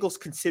the Bengals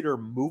consider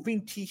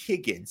moving T.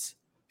 Higgins,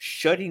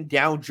 shutting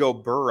down Joe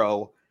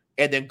Burrow,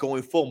 and then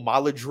going full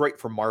mileage right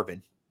for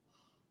Marvin?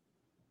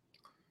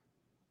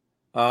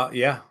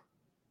 Yeah.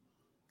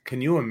 Can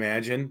you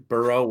imagine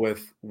Burrow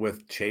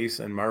with Chase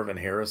and Marvin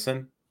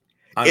Harrison?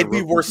 It'd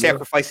be worth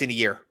sacrificing a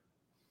year.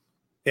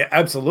 Yeah,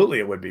 absolutely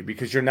it would be,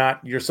 because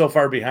you're so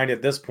far behind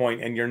at this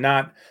point, and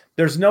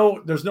there's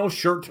no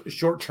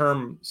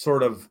short-term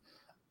sort of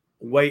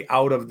way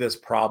out of this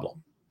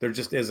problem. There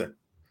just isn't.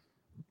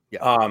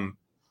 Yeah.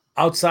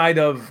 Outside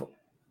of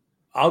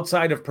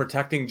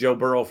protecting Joe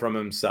Burrow from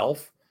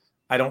himself,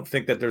 I don't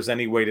think that there's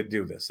any way to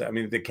do this. I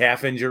mean, the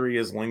calf injury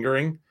is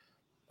lingering.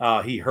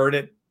 He hurt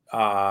it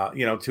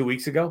 2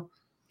 weeks ago.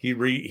 He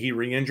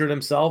re-injured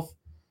himself.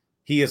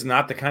 He is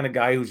not the kind of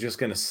guy who's just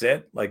going to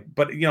sit.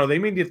 But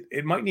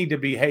it might need to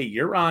be, hey,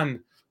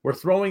 we're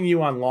throwing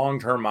you on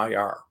long-term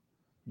IR.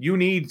 You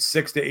need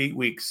 6 to 8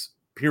 weeks,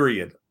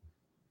 period.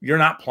 You're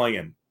not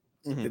playing.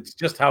 Mm-hmm. It's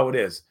just how it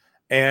is.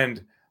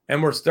 And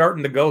we're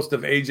starting the ghost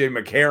of AJ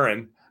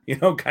McCarron,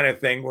 kind of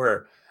thing,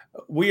 where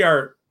we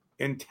are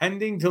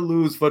intending to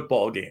lose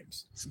football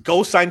games.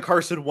 Go sign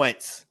Carson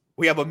Wentz.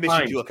 We have a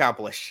mission to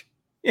accomplish.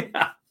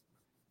 Yeah.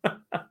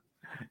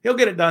 He'll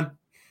get it done.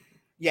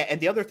 Yeah,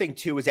 and the other thing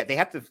too is that they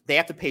have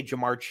to pay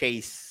Jamar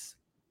Chase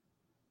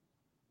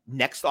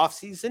next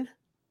offseason.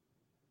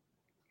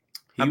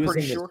 I'm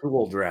pretty sure. The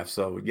Super draft,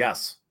 so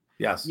yes.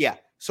 Yeah.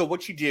 So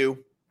what you do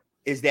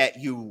is that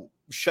you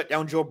shut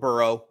down Joe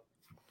Burrow,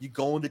 you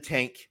go in the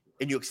tank,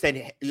 and you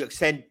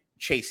extend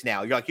Chase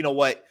now. You're like, you know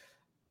what?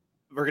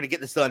 We're gonna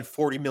get this done,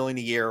 $40 million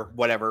a year,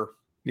 whatever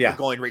the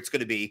going rate's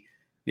gonna be.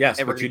 Yes,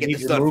 and we're gonna get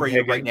this done for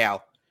you right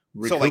now.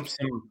 Recoup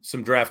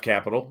some draft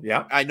capital.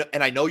 Yeah.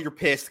 I know you're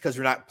pissed because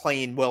you're not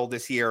playing well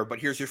this year, but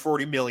here's your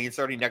 $40 million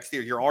starting next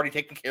year. You're already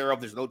taken care of.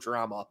 There's no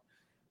drama.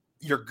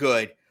 You're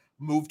good.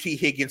 Move T.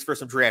 Higgins for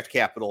some draft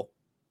capital.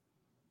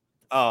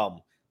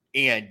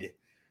 And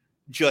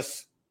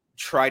just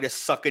try to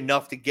suck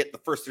enough to get the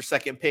first or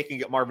second pick and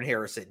get Marvin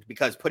Harrison,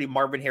 because putting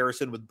Marvin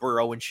Harrison with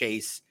Burrow and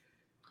Chase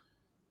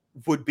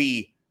would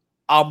be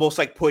almost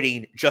like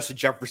putting Justin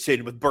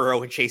Jefferson with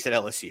Burrow and Chase at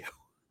LSU.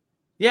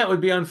 Yeah, it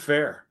would be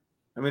unfair.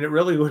 I mean, it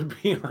really would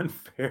be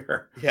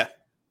unfair. Yeah.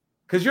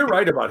 Because you're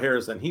right about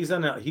Harrison. He's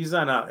on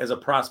a as a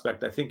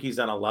prospect, I think he's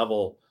on a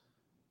level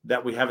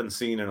that we haven't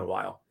seen in a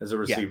while as a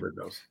receiver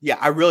goes. Yeah,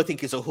 I really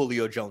think he's a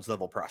Julio Jones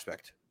level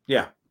prospect.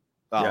 Yeah.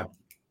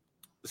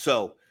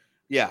 So,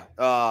 yeah.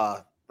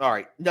 All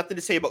right. Nothing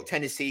to say about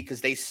Tennessee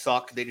because they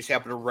suck. They just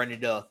happen to run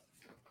into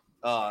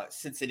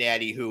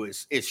Cincinnati, who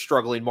is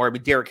struggling more. I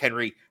mean, Derrick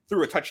Henry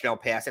threw a touchdown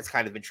pass. That's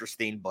kind of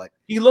interesting, but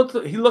he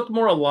looked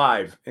more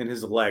alive in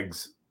his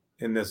legs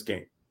in this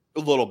game. A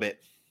little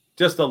bit.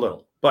 Just a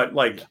little. But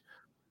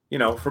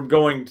from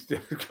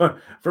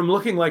from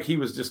looking like he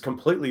was just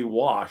completely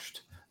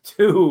washed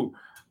to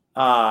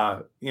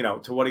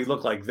to what he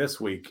looked like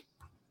this week,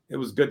 it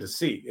was good to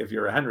see if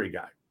you're a Henry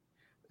guy.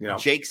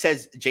 Jake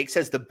says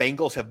the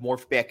Bengals have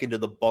morphed back into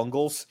the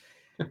Bungles.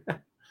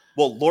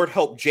 Well, Lord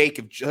help Jake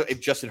if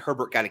Justin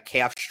Herbert got a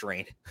calf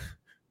strain.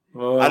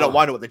 I don't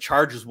want to know what the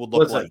Chargers would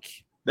look like.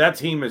 That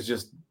team is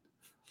just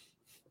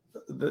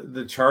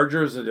the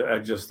Chargers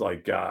are just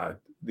like the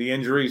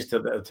injuries to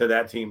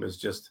that team is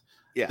just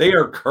they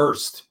are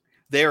cursed.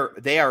 They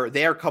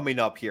are coming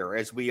up here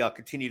as we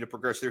continue to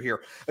progress through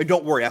here. And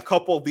don't worry, a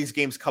couple of these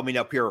games coming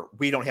up here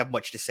we don't have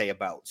much to say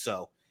about.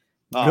 So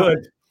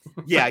good.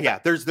 yeah.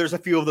 There's a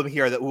few of them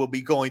here that we'll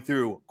be going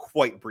through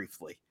quite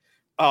briefly.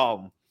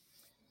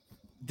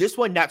 This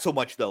one not so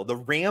much though. The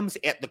Rams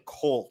at the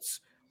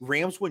Colts.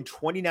 Rams win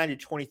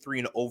 29-23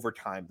 in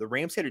overtime. The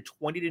Rams had a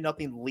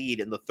 20-0 lead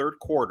in the third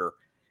quarter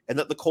and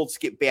let the Colts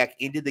get back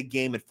into the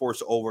game and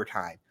force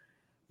overtime.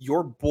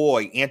 Your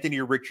boy, Anthony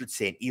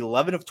Richardson,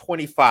 11 of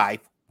 25,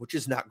 which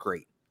is not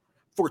great,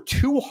 for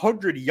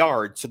 200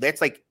 yards. So that's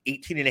like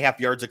 18.5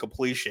 yards of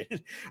completion.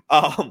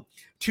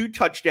 2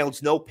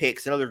 touchdowns, no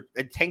picks,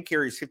 10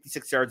 carries,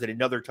 56 yards, and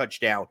another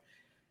touchdown.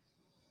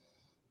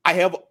 I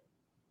have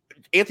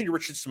Anthony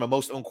Richardson, my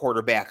most owned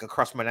quarterback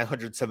across my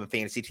 907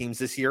 fantasy teams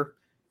this year.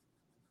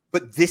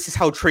 But this is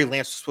how Trey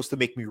Lance was supposed to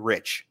make me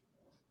rich.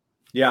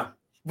 Yeah.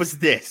 Was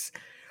this.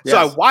 Yes. So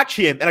I watch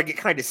him and I get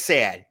kind of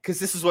sad because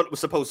this is what it was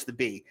supposed to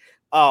be.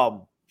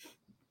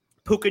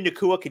 Puka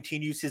Nacua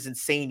continues his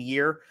insane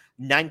year.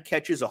 9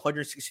 catches,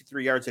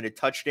 163 yards, and a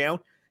touchdown.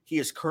 He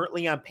is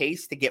currently on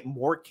pace to get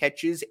more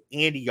catches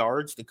and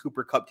yards than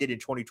Cooper Kupp did in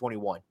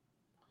 2021.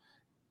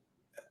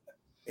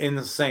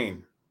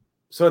 Insane.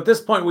 So at this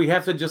point, we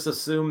have to just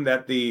assume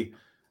that the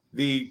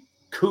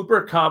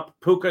Cooper Kupp,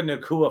 Puka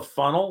Nacua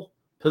funnel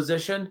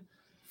position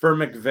for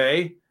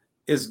McVay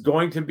is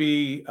going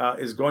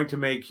to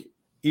make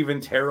even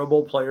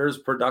terrible players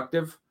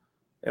productive,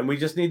 and we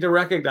just need to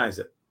recognize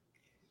it.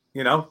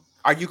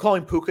 Are you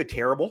calling Puka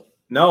terrible?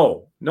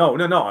 No.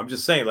 I'm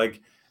just saying,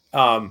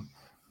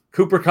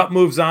 Cooper Kupp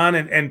moves on,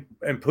 and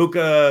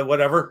Puka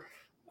whatever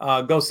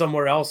goes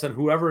somewhere else, and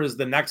whoever is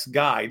the next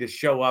guy to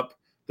show up,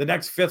 the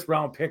next 5th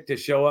round pick to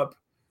show up,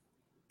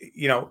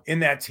 in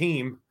that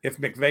team, if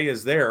McVay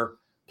is there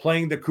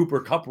playing the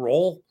Cooper Kupp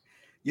role.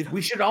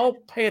 We should all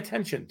pay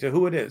attention to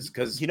who it is,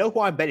 because who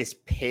I bet is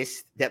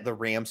pissed that the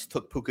Rams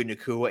took Puka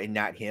Nacua and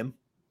not him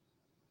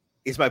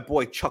is my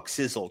boy Chuck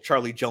Sizzle,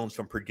 Charlie Jones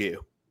from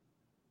Purdue.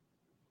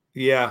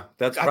 Yeah,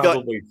 that's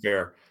probably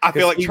fair. I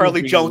feel like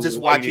Charlie Jones is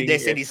watching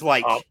this and he's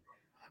like,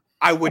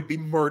 I would be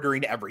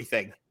murdering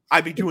everything.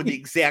 I'd be doing the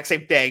exact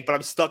same thing, but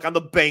I'm stuck on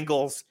the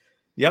Bengals.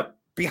 Yep.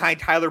 Behind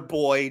Tyler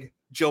Boyd.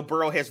 Joe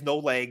Burrow has no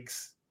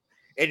legs.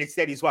 And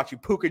instead he's watching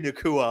Puka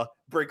Nacua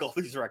break all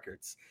these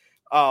records.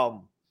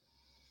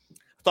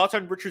 Thoughts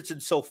on Richardson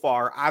so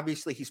far?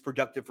 Obviously, he's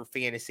productive for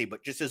fantasy,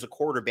 but just as a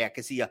quarterback,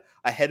 is he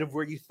ahead of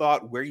where you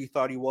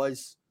thought he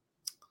was?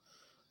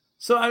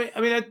 So, I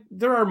mean,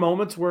 there are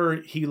moments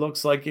where he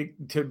looks like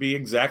it to be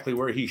exactly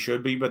where he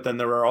should be, but then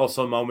there are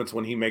also moments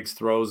when he makes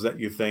throws that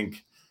you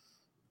think,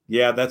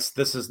 yeah,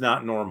 this is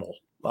not normal.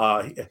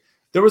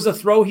 There was a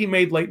throw he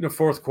made late in the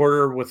fourth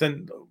quarter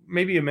within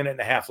maybe a minute and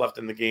a half left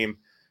in the game.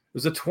 It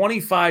was a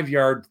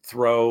 25-yard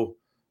throw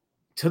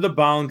to the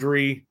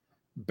boundary,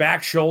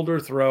 back shoulder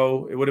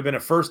throw. It would have been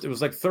it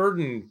was like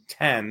 3rd and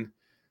 10,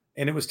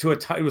 and it was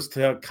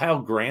to Kyle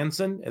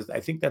Granson, I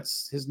think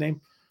that's his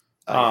name.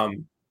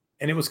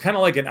 And it was kind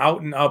of like an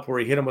out and up where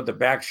he hit him with the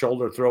back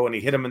shoulder throw, and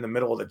he hit him in the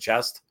middle of the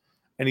chest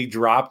and he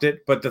dropped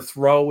it. But the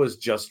throw was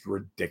just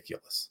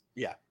ridiculous.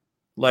 Yeah.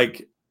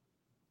 Like,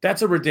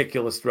 that's a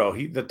ridiculous throw.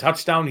 The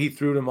touchdown he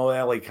threw to Mo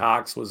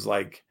Alley-Cox was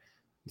like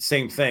the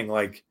same thing.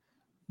 Like,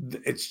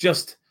 it's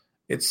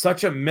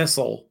such a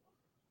missile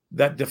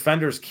that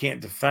defenders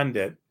can't defend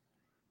it.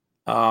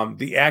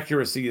 The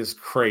accuracy is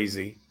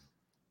crazy.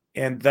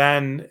 And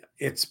then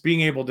it's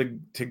being able to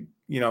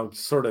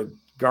sort of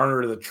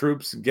garner the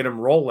troops and get them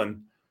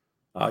rolling.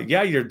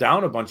 You're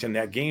down a bunch in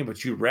that game,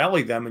 but you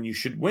rally them and you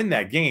should win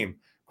that game.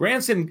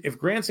 If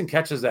Granson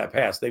catches that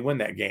pass, they win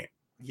that game.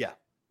 Yeah.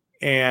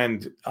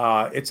 And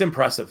it's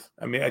impressive.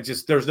 I mean,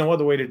 there's no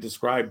other way to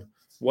describe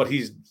what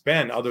he's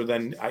been, other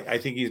than I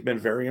think he's been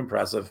very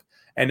impressive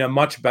and a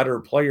much better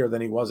player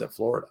than he was at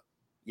Florida.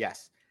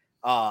 Yes.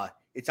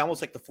 It's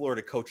almost like the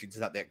Florida coaching is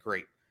not that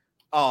great.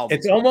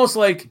 It's almost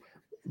like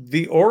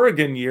the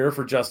Oregon year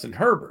for Justin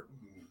Herbert.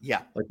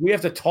 Yeah. Like we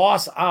have to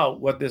toss out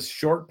what this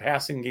short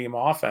passing game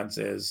offense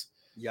is.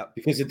 Yep.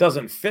 Because it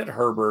doesn't fit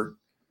Herbert.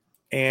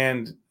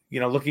 And,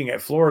 looking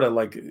at Florida,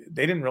 like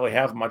they didn't really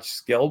have much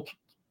skill,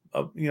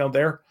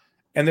 there.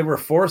 And they were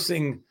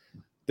forcing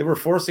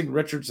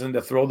Richardson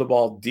to throw the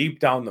ball deep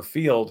down the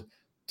field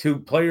to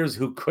players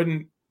who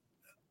couldn't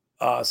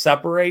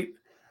separate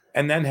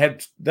and then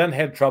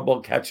had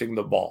trouble catching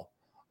the ball.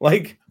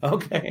 Like,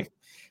 okay,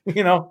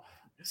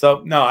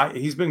 so no,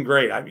 he's been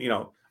great.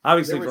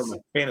 Obviously from a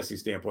fantasy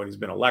standpoint, he's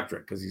been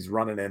electric because he's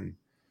running in.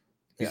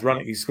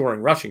 He's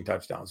scoring rushing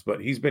touchdowns, but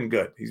he's been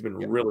good. He's been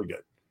really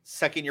good.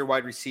 Second-year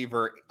wide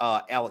receiver,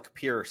 Alec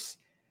Pierce,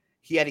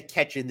 he had a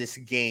catch in this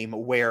game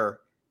where,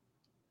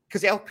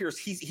 because Alec Pierce,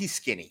 he's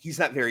skinny. He's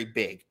not very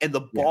big. And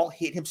the ball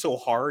hit him so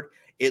hard,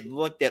 it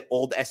looked that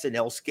old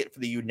SNL skit for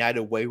the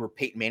United Way where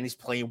Peyton Manning's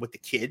playing with the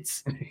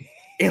kids.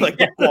 And,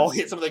 the ball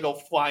hits him, they go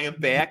flying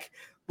back.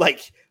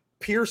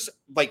 Pierce,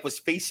 was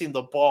facing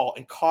the ball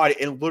and caught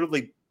it and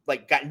literally,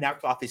 got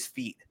knocked off his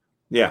feet.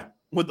 Yeah.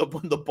 When the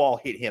ball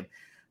hit him.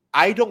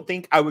 I don't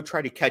think I would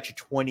try to catch a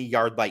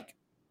 20-yard,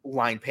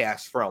 line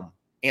pass from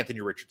Anthony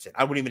Richardson.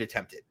 I wouldn't even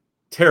attempt it.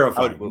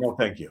 Terrifying. No,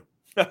 thank you.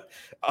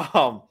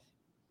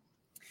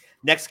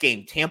 Next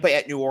game, Tampa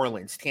at New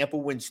Orleans. Tampa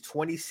wins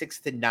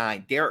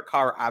 26-9. Derek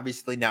Carr,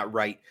 obviously not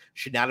right.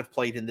 Should not have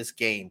played in this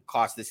game.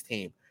 Cost this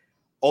team.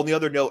 Only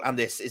other note on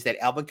this is that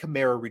Alvin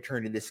Kamara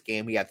returned in this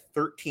game. He had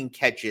 13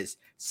 catches.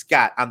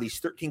 Scott, on these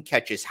 13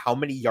 catches, how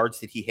many yards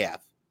did he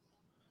have?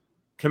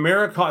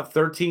 Kamara caught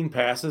 13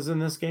 passes in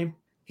this game?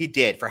 He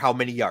did. For how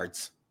many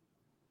yards?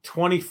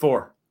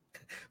 24.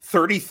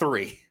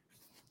 33,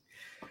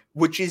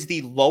 which is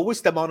the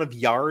lowest amount of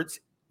yards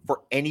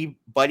for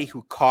anybody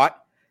who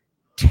caught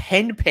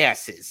 10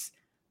 passes,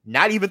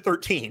 not even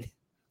 13.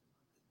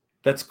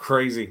 That's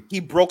crazy.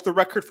 He broke the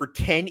record for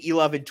 10,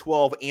 11,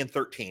 12, and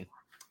 13.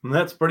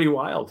 That's pretty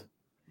wild.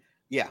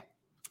 Yeah.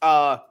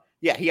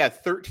 He had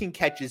 13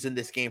 catches in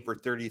this game for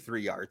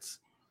 33 yards.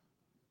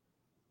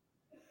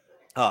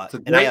 Those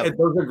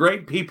are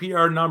great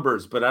PPR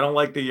numbers, but I don't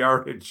like the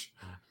yardage.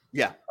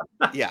 Yeah.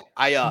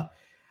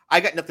 I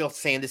got nothing else to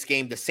say in this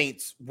game. The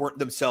Saints weren't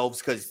themselves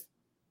because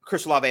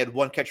Chris Olave had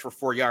one catch for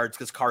 4 yards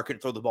because Carr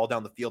couldn't throw the ball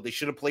down the field. They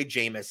should have played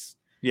Jameis.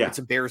 Yeah. It's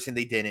embarrassing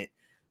they didn't.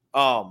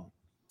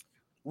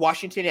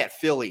 Washington at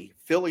Philly.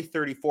 Philly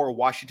 34,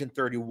 Washington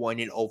 31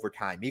 in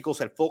overtime. Eagles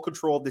had full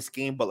control of this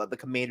game, but let the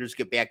Commanders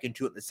get back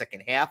into it in the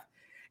second half.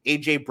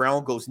 A.J.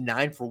 Brown goes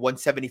 9 for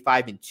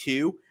 175 and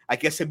 2. I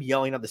guess him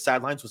yelling on the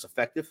sidelines was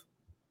effective.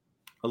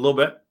 A little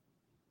bit.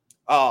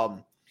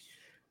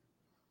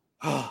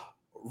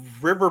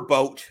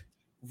 Riverboat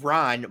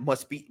Ron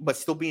must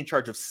still be in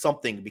charge of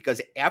something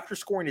because after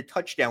scoring a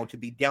touchdown to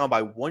be down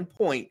by 1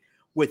 point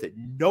with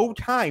no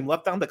time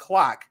left on the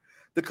clock,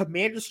 the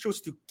Commanders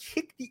chose to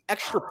kick the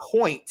extra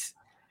point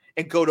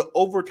and go to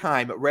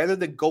overtime rather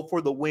than go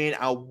for the win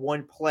on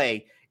one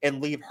play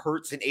and leave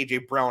Hurts and A.J.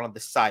 Brown on the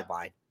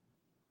sideline.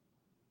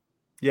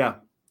 Yeah.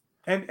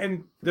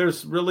 And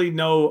there's really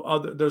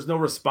there's no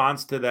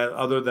response to that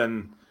other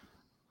than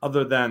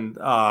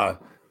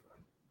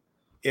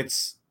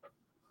it's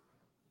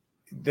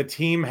the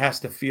team has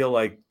to feel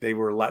like they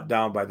were let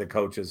down by the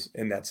coaches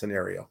in that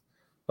scenario.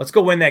 Let's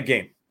go win that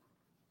game.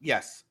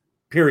 Yes.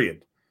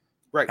 Period.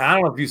 Right. I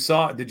don't know if you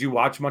saw, did you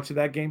watch much of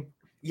that game?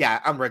 Yeah,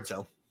 I'm red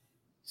zone.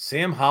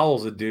 Sam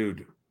Howell's a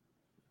dude.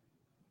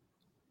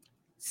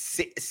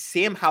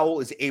 Sam Howell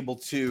is able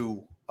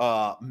to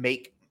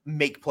make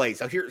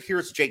plays. Now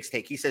here's Jake's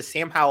take. He says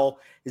Sam Howell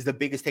is the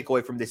biggest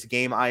takeaway from this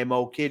game.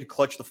 IMO kid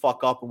clutched the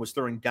fuck up and was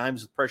throwing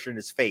dimes with pressure in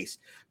his face.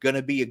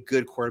 Gonna be a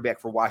good quarterback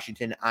for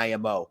Washington.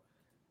 IMO.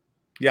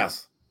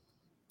 Yes.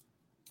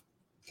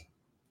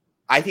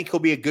 I think he'll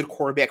be a good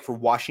quarterback for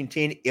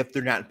Washington if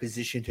they're not in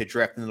position to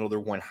draft another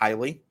one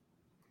highly.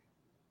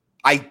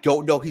 I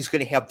don't know he's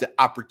going to have the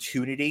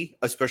opportunity,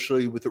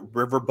 especially with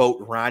Riverboat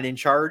Ron in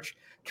charge,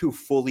 to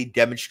fully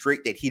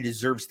demonstrate that he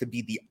deserves to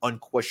be the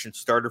unquestioned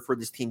starter for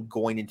this team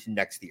going into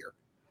next year.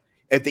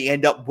 If they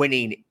end up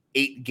winning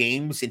 8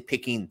 games and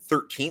picking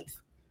 13th,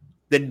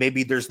 then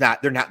maybe they're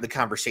not in the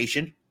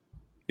conversation.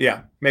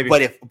 Yeah, maybe.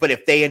 But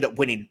if they end up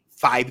winning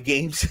 5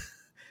 games,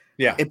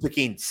 and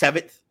picking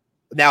 7th,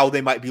 now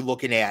they might be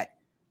looking at,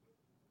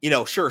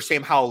 sure,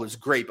 Sam Howell is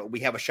great, but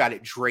we have a shot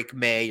at Drake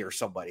May or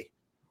somebody.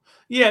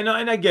 Yeah, no,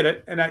 and I get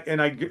it, and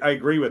I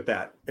agree with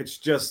that. It's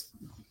just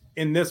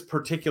in this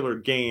particular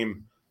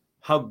game,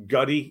 how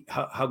gutty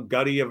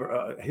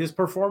of his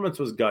performance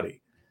was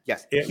gutty.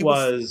 Yes, he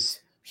was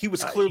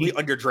clearly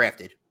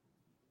underdrafted.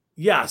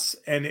 Yes,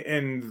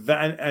 and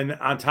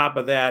on top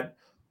of that,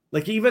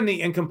 like even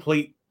the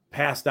incomplete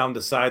pass down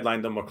the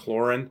sideline to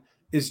McLaurin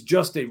is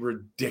just a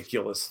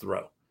ridiculous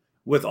throw.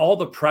 With all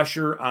the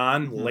pressure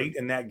on late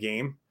in that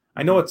game,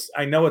 I know it's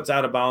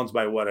out of bounds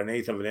by an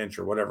eighth of an inch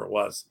or whatever it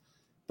was,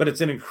 but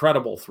it's an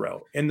incredible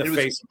throw in the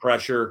face of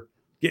pressure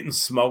getting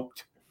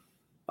smoked,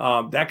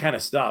 that kind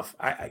of stuff.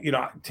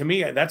 To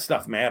me, that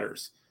stuff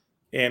matters.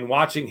 And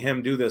watching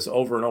him do this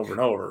over and over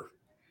and over,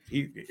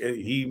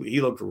 he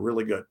looked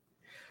really good.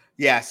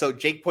 Yeah. So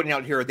Jake pointing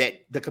out here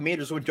that the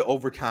Commanders went to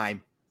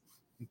overtime,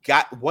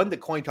 won the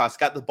coin toss,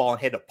 got the ball,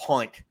 and had a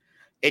punt.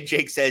 And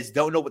Jake says,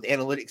 don't know what the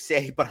analytics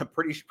say, but I'm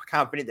pretty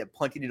confident that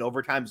punting in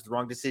overtime is the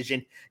wrong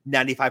decision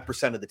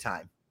 95% of the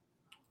time.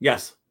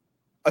 Yes.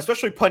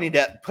 Especially putting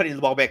the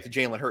ball back to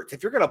Jalen Hurts.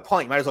 If you're going to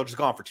punt, you might as well just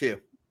go on for 2.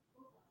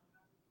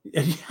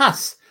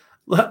 Yes.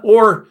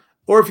 Or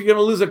if you're going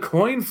to lose a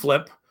coin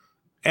flip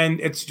and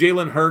it's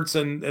Jalen Hurts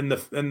and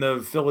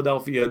the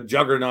Philadelphia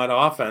juggernaut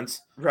offense,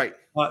 right?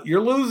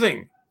 You're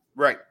losing.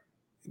 Right.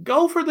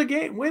 Go for the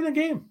game. Win the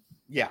game.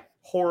 Yeah.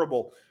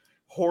 Horrible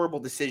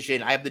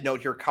decision. I have the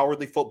note here.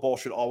 Cowardly football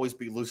should always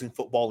be losing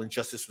football, and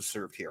justice was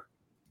served here.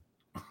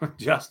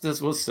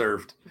 Justice was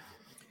served.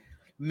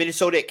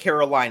 Minnesota at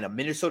Carolina.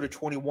 Minnesota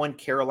 21,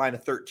 Carolina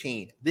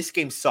 13. This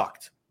game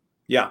sucked.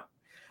 Yeah.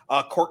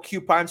 Court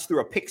Coupons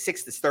threw a pick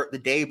 6 to start the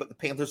day, but the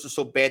Panthers were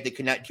so bad they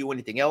could not do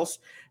anything else.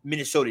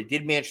 Minnesota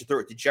did manage to throw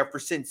it to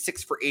Jefferson,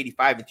 6 for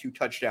 85 and 2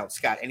 touchdowns.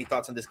 Scott, any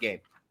thoughts on this game?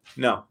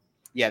 No.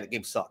 Yeah, the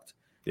game sucked.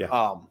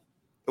 Yeah.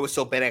 It was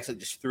so bad I actually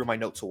just threw my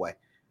notes away.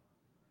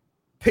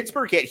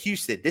 Pittsburgh at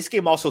Houston. This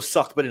game also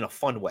sucked, but in a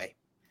fun way.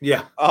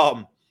 Yeah.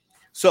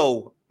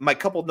 So my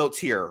couple notes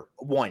here.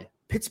 1,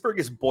 Pittsburgh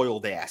is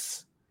boiled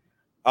ass.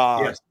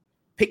 Yes.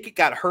 Pickett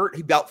got hurt.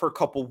 He's out for a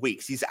couple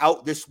weeks. He's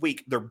out this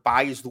week. Their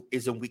bye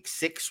is in week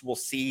 6. We'll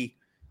see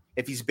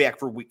if he's back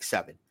for week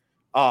 7.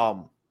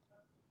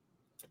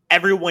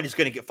 Everyone is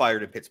going to get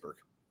fired in Pittsburgh.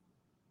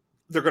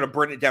 They're going to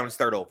burn it down and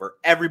start over.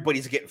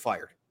 Everybody's getting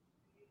fired.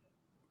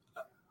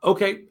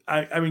 Okay.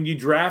 I mean, you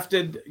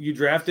drafted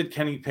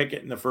Kenny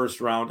Pickett in the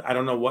first round. I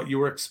don't know what you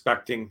were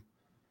expecting.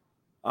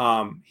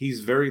 He's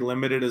very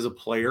limited as a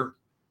player.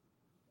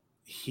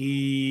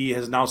 He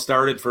has now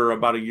started for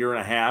about a year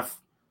and a half.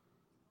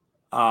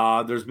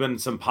 There's been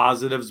some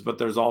positives, but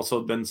there's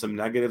also been some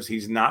negatives.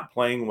 He's not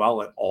playing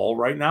well at all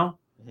right now.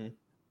 Mm-hmm.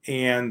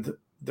 And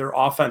their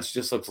offense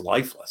just looks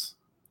lifeless.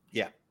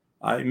 Yeah.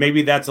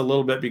 Maybe that's a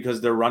little bit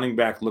because their running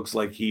back looks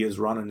like he is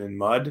running in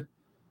mud.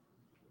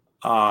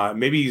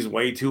 Maybe he's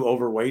way too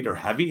overweight or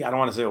heavy. I don't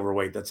want to say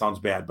overweight. That sounds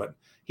bad, but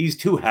he's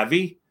too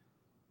heavy.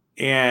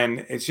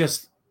 And it's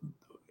just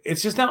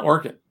not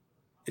working.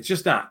 It's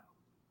just not.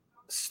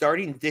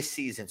 Starting this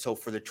season, so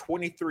for the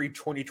 23,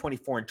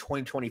 2024, and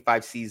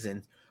 2025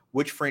 season,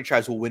 which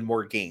franchise will win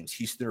more games,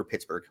 Houston or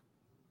Pittsburgh?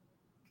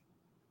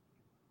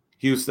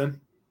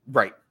 Houston.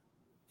 Right.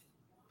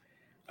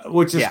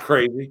 Which is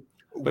crazy.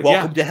 But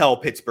welcome to hell,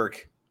 Pittsburgh.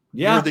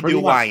 Yeah, you're the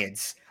new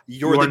Lions.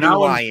 You're the new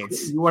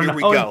Lions. You are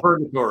now in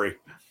purgatory.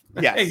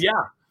 Yes.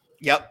 Yeah.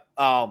 Yep.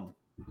 Now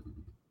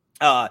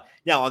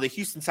on the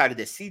Houston side of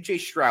this, CJ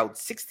Stroud,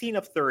 16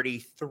 of 30,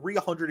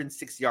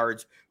 306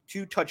 yards,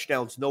 2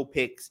 touchdowns, no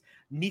picks.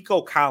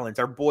 Nico Collins,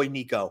 our boy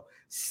Nico,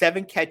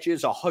 7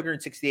 catches,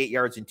 168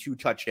 yards, and 2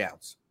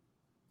 touchdowns.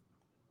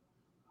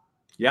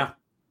 Yeah.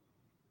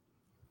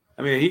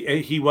 I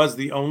mean, he was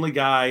the only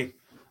guy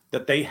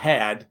that they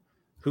had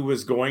who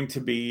was going to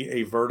be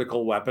a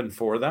vertical weapon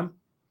for them.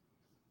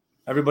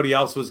 Everybody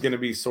else was going to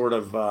be sort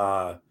of,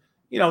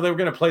 they were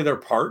going to play their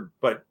part,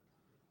 but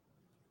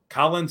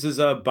Collins is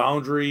a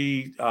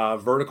boundary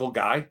vertical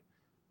guy,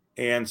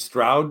 and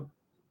Stroud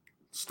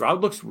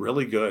looks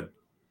really good.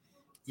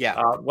 Yeah.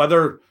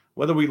 Whether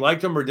we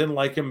liked him or didn't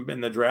like him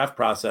in the draft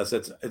process,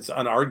 it's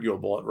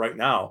unarguable right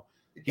now.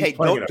 Hey,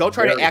 don't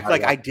try to act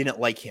like I didn't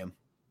like him.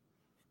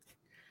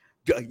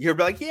 You're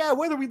like, yeah,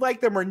 whether we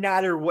like them or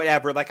not or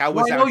whatever. Like I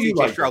was on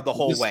CJ Stroud the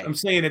whole way. I'm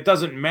saying it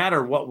doesn't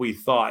matter what we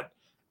thought.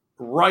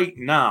 Right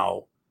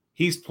now,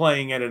 he's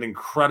playing at an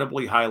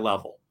incredibly high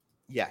level.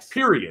 Yes.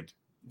 Period.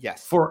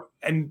 Yes.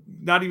 And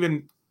not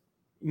even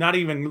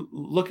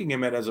looking at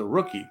him as a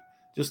rookie.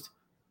 Just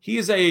he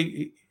is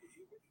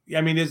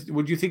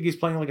would you think he's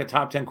playing like a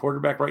top 10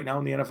 quarterback right now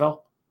in the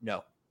NFL?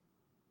 No.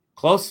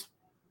 Close?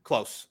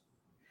 Close.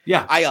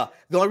 Yeah.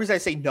 The only reason I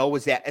say no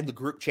is that in the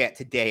group chat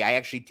today, I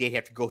actually did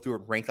have to go through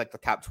and rank like the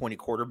top 20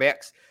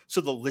 quarterbacks.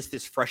 So the list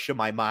is fresh in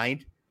my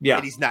mind. Yeah.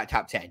 And he's not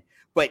top 10.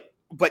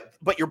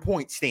 But your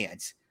point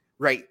stands,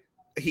 right?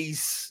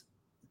 He's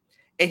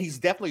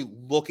definitely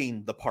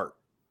looking the part.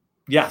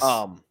 Yes.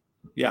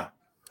 Yeah.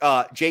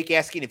 Jake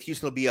asking if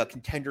Houston will be a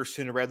contender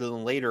sooner rather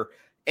than later.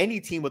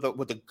 Any team with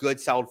a good,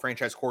 solid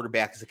franchise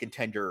quarterback is a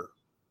contender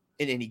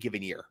in any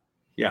given year.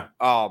 Yeah.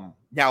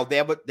 Now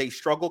they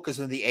struggle because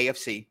of the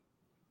AFC,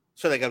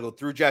 so they got to go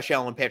through Josh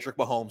Allen, Patrick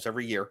Mahomes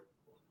every year.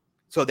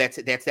 So that's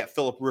that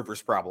Phillip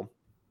Rivers problem,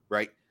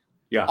 right?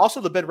 Yeah. Also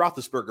the Ben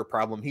Roethlisberger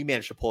problem. He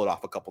managed to pull it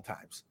off a couple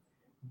times,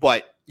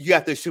 but you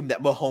have to assume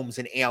that Mahomes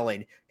and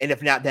Allen, and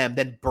if not them,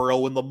 then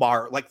Burrow and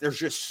Lamar. Like there's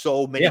just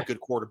so many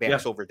good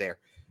quarterbacks over there.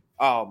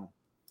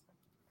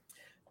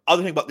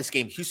 Other thing about this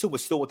game, Houston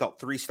was still without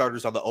 3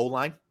 starters on the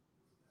O-line.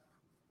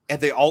 And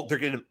they're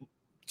getting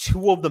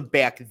 2 of them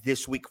back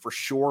this week for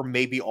sure,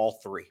 maybe all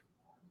 3.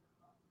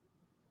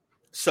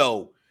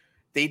 So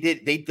they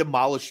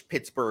demolished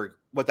Pittsburgh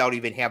without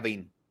even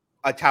having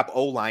a top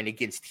O-line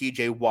against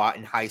TJ Watt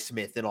and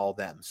Highsmith and all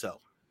them.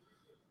 So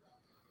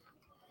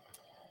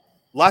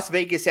Las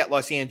Vegas at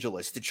Los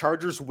Angeles. The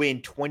Chargers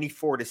win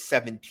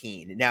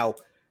 24-17. Now,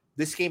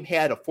 this game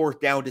had a fourth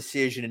down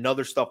decision and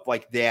other stuff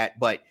like that,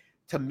 but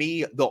to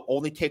me, the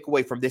only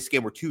takeaway from this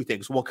game were two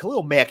things. Well,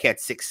 Khalil Mack had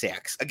 6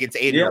 sacks against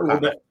Aiden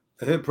O'Connell.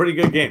 A pretty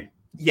good game.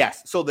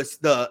 Yes. So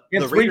the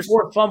Raiders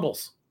 3-4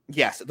 fumbles.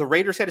 Yes, the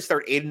Raiders had to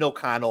start Aiden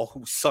O'Connell,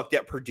 who sucked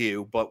at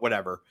Purdue, but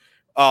whatever.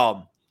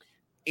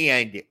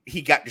 And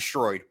he got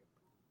destroyed.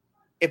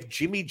 If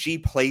Jimmy G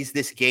plays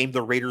this game,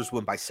 the Raiders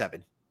win by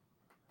 7.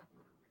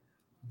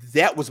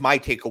 That was my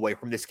takeaway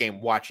from this game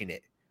watching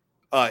it.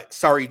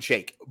 Sorry,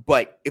 Jake,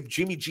 but if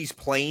Jimmy G's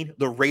playing,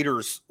 the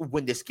Raiders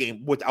win this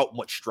game without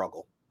much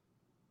struggle.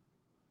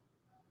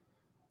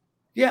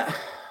 Yeah.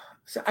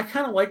 So I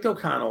kind of liked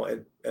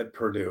O'Connell at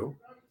Purdue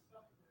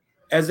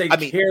as a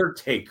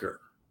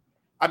caretaker.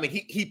 I mean,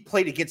 he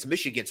played against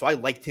Michigan, so I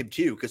liked him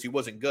too because he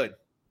wasn't good.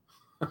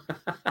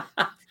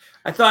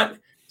 I thought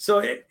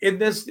so in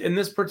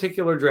this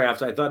particular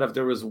draft, I thought if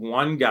there was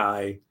one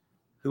guy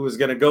who was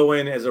going to go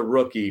in as a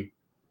rookie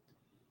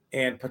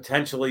and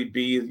potentially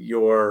be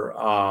your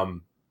I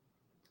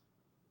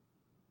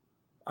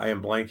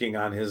am blanking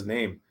on his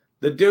name.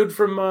 The dude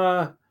from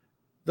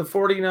the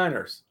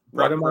 49ers.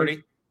 Brock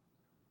Purdy?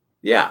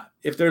 Yeah.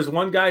 If there's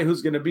one guy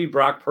who's going to be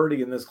Brock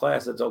Purdy in this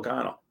class, it's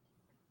O'Connell.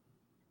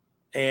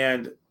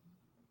 And,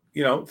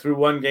 through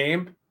one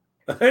game,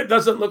 it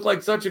doesn't look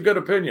like such a good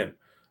opinion.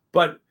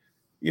 But,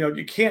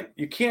 you can't,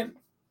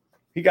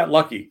 he got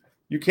lucky.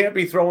 You can't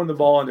be throwing the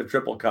ball into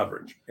triple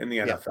coverage in the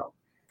NFL.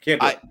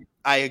 Can't do it.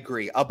 I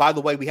agree. By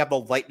the way, we have a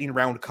lightning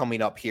round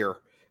coming up here.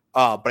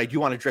 But I do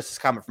want to address this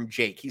comment from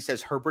Jake. He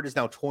says Herbert is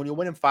now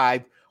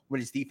 21-5 when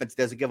his defense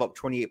doesn't give up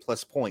 28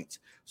 plus points.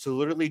 So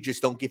literally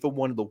just don't give him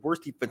one of the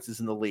worst defenses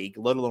in the league,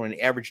 let alone an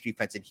average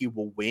defense, and he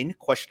will win, ?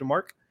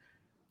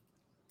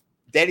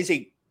 That is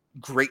a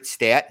great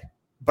stat,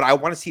 but I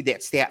want to see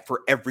that stat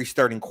for every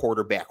starting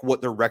quarterback, what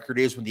their record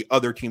is when the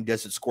other team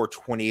doesn't score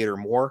 28 or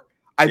more.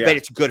 I bet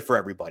it's good for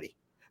everybody.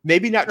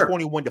 Maybe not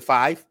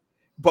 21-5,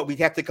 but we'd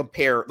have to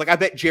compare. Like, I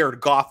bet Jared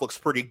Goff looks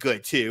pretty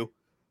good too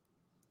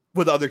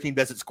when the other team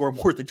doesn't score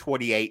more than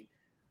 28,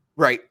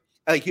 right?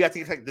 Like, you have to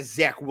get like the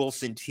Zach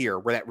Wilson tier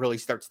where that really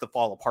starts to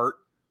fall apart.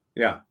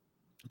 Yeah.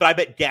 But I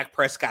bet Dak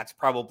Prescott's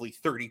probably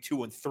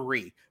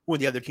 32-3 when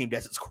the other team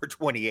doesn't score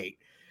 28.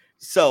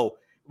 So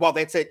while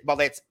that's an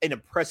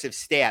impressive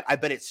stat, I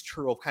bet it's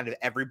true of kind of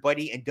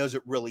everybody and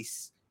doesn't really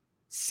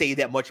say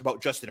that much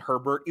about Justin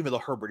Herbert, even though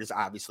Herbert is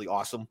obviously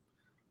awesome.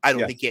 I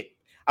don't think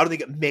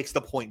it makes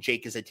the point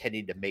Jake is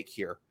intending to make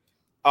here.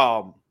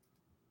 All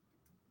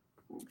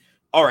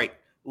right.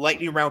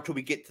 Lightning round till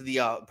we get to the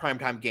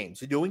primetime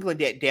games. So New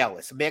England at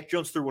Dallas. Mac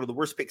Jones threw one of the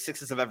worst pick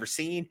sixes I've ever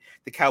seen.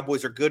 The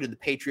Cowboys are good and the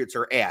Patriots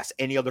are ass.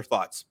 Any other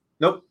thoughts?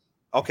 Nope.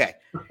 Okay.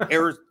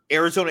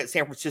 Arizona at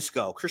San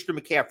Francisco. Christian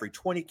McCaffrey,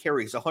 20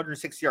 carries,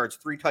 106 yards,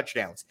 3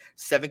 touchdowns,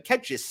 7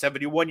 catches,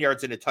 71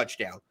 yards, and a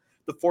touchdown.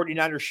 The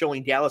 49ers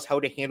showing Dallas how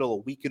to handle a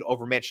weak and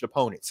overmatched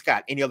opponent.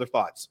 Scott, any other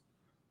thoughts?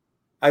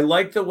 I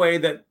like the way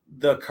that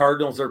the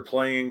Cardinals are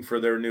playing for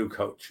their new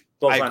coach,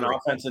 both on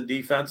offense and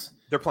defense.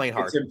 They're playing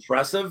hard. It's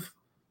impressive.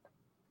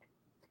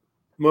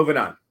 Moving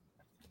on.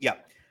 Yeah.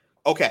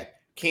 Okay.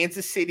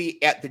 Kansas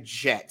City at the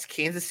Jets.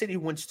 Kansas City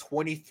wins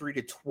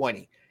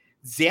 23-20.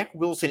 Zach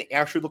Wilson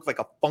actually looked like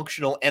a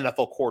functional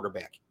NFL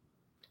quarterback.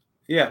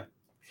 Yeah.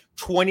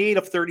 28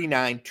 of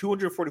 39,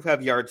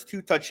 245 yards,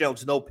 2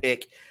 touchdowns, no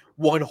pick,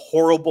 1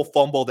 horrible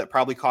fumble that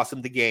probably cost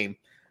him the game.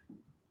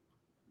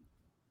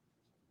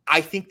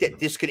 I think that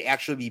this could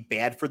actually be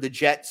bad for the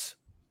Jets,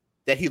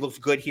 that he looks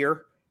good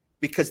here,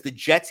 because the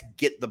Jets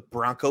get the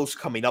Broncos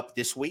coming up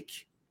this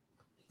week,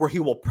 where he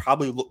will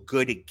probably look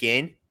good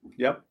again.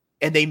 Yep.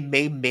 And they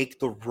may make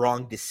the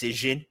wrong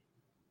decision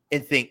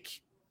and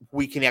think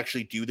we can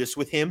actually do this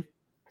with him.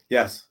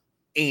 Yes.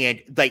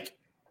 And like,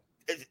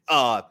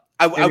 I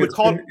would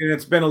call it, and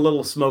it's been a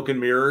little smoke and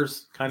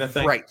mirrors kind of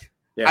thing. Right.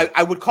 Yeah.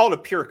 I would call it a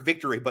Pyrrhic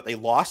victory, but they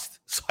lost.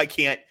 So I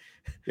can't,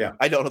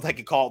 I don't know if I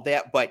could call it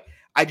that, but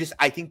I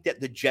think that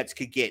the Jets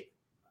could get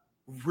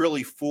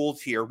really fooled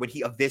here when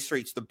he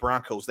eviscerates the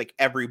Broncos like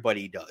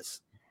everybody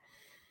does.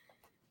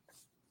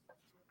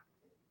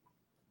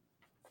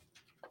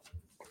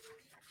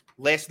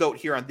 Last note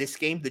here on this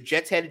game, the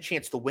Jets had a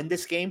chance to win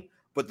this game,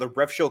 but the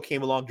ref show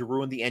came along to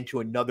ruin the end to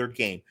another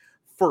game.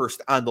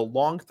 First, on the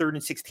long 3rd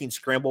and 16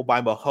 scramble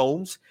by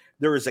Mahomes,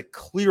 there is a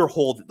clear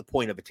hold at the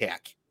point of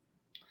attack.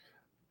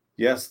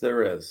 Yes,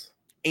 there is.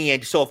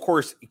 And so, of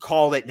course, you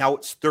call it, now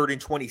it's 3rd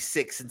and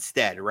 26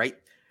 instead, right?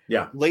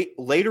 Yeah.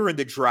 Later in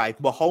the drive,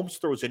 Mahomes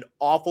throws an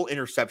awful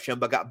interception,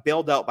 but got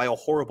bailed out by a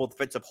horrible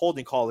defensive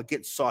holding call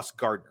against Sauce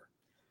Gardner.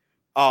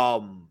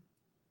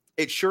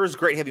 It sure is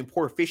great having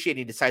poor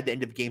officiating decide the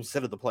end of games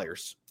instead of the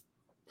players.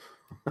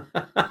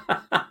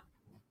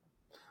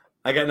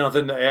 I got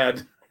nothing to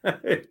add.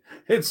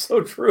 It's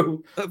so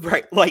true.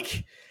 Right.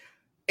 Like,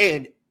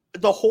 and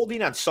the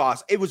holding on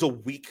Sauce, it was a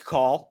weak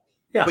call,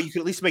 but you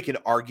can at least make an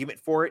argument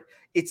for it.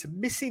 It's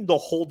missing the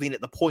holding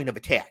at the point of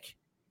attack.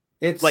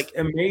 It's like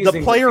amazing.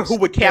 The player who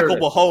would tackle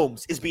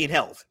Mahomes is being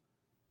held.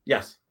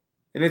 Yes.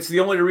 And it's the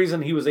only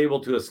reason he was able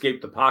to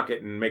escape the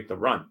pocket and make the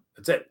run.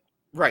 That's it.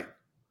 Right.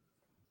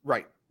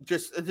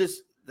 Just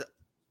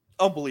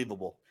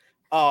unbelievable.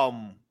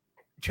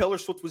 Taylor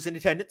Swift was in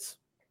attendance,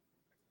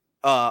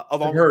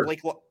 along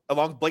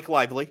with Blake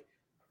Lively,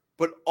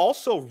 but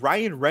also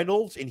Ryan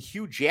Reynolds and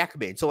Hugh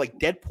Jackman. So like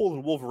Deadpool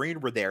and Wolverine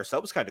were there, so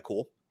that was kind of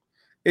cool.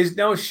 Is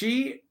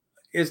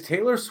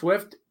Taylor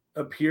Swift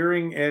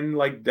appearing in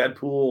like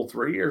Deadpool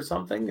 3 or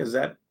something? Is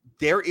that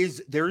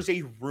there's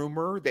a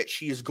rumor that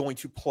she is going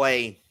to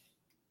play?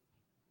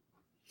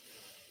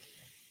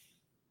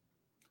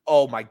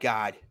 Oh my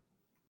God.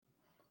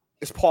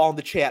 Is Paul in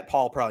the chat?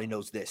 Paul probably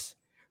knows this.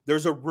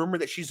 There's a rumor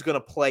that she's going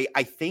to play,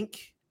 I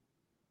think.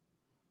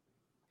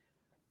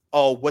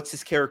 Oh, what's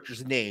his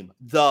character's name?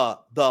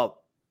 The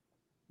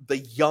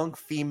young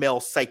female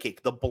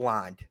psychic, the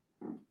blonde.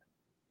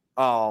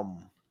 Who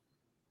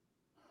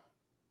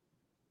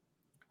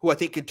I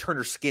think can turn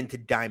her skin to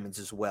diamonds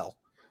as well.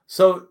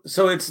 So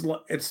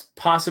it's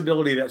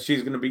possibility that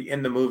she's going to be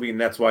in the movie,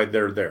 and that's why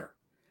they're there.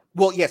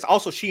 Well, yes.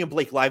 Also, she and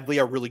Blake Lively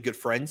are really good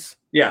friends.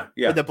 Yeah.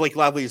 And then Blake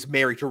Lively is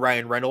married to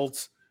Ryan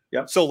Reynolds.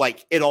 Yep. So,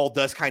 like, it all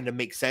does kind of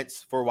make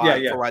sense for why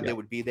they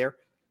would be there.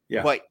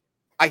 Yeah. But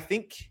I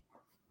think,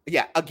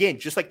 again,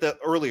 just like the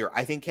earlier,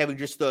 I think having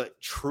just the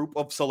troupe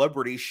of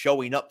celebrities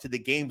showing up to the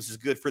games is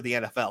good for the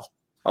NFL.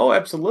 Oh,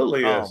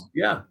 absolutely is.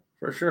 Yeah,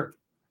 for sure.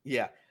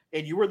 Yeah.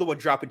 And you were the one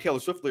dropping Taylor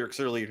Swift lyrics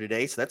earlier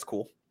today, so that's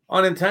cool.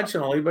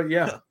 Unintentionally, but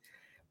yeah.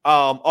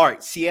 All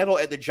right, Seattle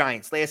at the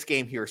Giants. Last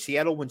game here.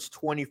 Seattle wins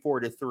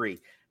 24-3.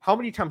 How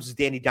many times was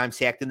Danny Dimes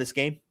sacked in this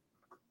game?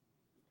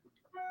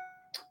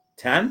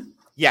 10?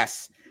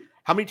 Yes.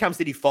 How many times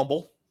did he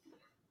fumble?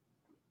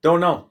 Don't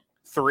know.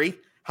 3.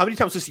 How many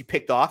times was he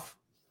picked off?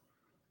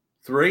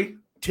 3.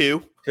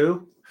 2.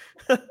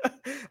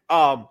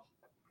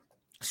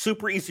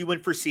 Super easy win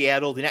for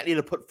Seattle. Did not need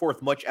to put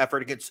forth much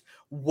effort against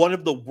one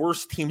of the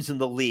worst teams in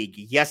the league.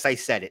 Yes, I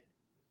said it.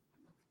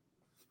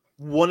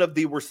 One of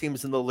the worst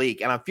teams in the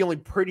league. And I'm feeling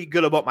pretty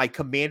good about my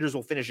Commanders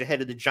will finish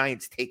ahead of the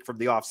Giants take from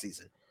the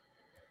offseason.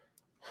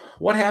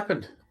 What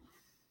happened?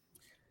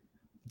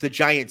 The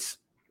Giants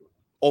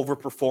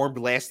overperformed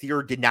last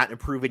year, did not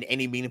improve in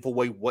any meaningful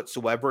way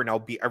whatsoever, and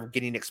are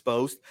getting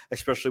exposed,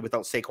 especially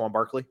without Saquon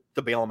Barkley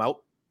to bail them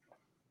out.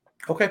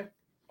 Okay.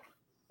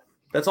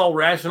 That's all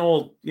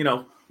rational,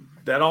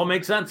 that all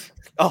makes sense.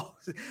 Oh,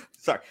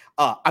 sorry.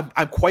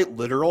 I'm quite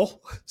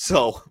literal.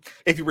 So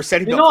if you were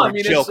setting up for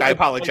a joke, I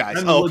apologize.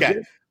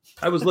 Okay.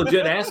 I was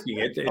legit asking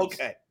it.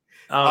 Okay.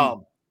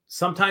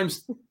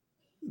 Sometimes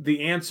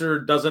the answer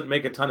doesn't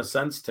make a ton of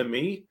sense to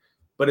me,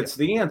 but it's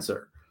the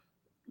answer.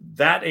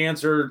 That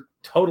answer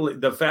totally,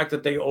 the fact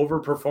that they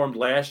overperformed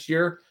last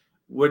year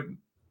would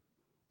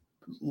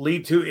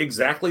lead to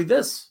exactly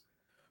this.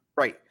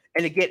 Right.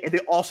 And again, they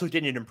also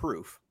didn't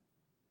improve.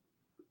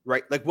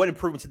 Right? Like, what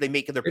improvements did they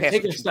make in their pass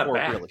rushing core,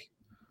 really?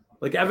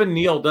 Like, Evan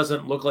Neal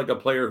doesn't look like a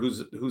player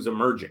who's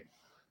emerging.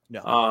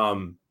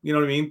 No. You know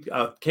what I mean?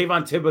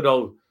 Kayvon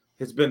Thibodeau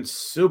has been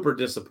super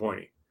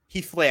disappointing.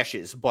 He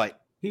flashes,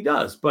 but he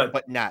does,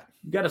 but not.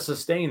 You got to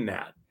sustain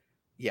that.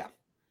 Yeah.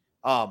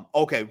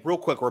 Okay, real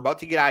quick. We're about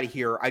to get out of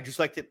here. I'd just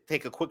like to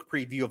take a quick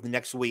preview of the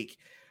next week.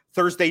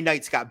 Thursday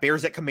night's got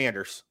Bears at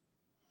Commanders.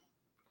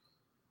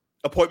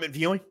 Appointment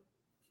viewing?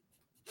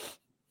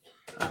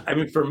 I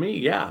mean, for me,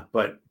 yeah,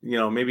 but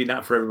maybe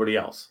not for everybody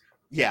else.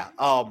 Yeah.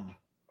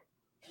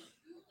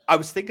 I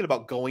was thinking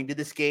about going to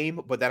this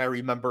game, but then I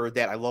remember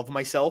that I love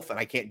myself and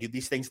I can't do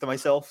these things to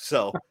myself.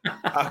 So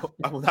I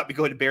will not be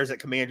going to Bears at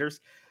Commanders.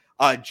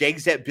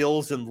 Jags at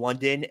Bills in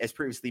London, as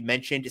previously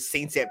mentioned.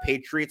 Saints at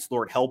Patriots,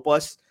 Lord help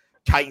us.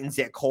 Titans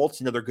at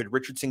Colts, another good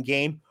Richardson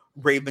game.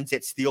 Ravens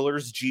at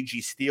Steelers, GG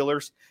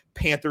Steelers.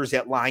 Panthers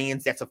at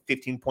Lions, that's a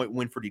 15-point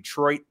win for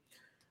Detroit.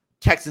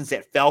 Texans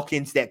at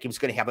Falcons, that game's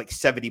going to have like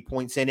 70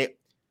 points in it.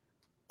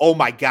 Oh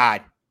my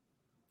God.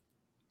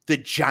 The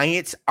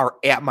Giants are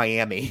at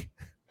Miami.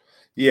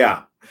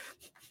 Yeah.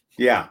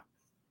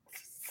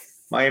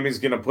 Miami's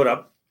going to put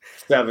up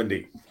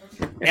 70.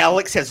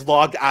 Alex has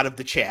logged out of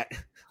the chat.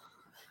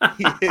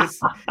 He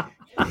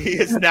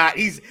is not.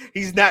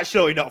 He's not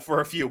showing up for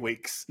a few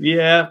weeks.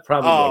 Yeah,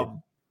 probably.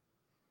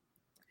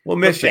 We'll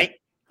miss you.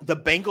 The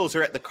Bengals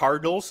are at the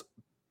Cardinals.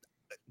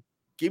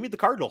 Give me the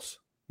Cardinals.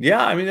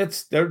 Yeah, I mean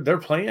they're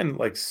playing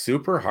like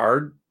super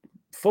hard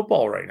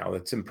football right now.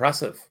 That's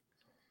impressive.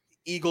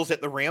 Eagles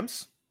at the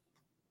Rams.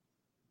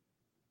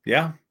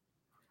 Yeah.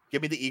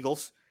 Give me the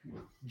Eagles.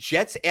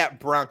 Jets at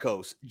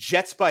Broncos.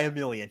 Jets by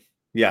 1,000,000.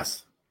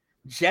 Yes.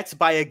 Jets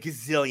by a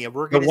gazillion.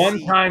 We're going to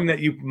see time that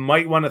you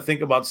might want to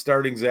think about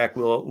starting Zach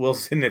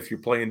Wilson if you're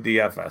playing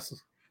DFS.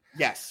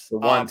 Yes. The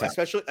one time.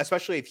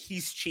 Especially if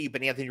he's cheap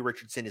and Anthony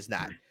Richardson is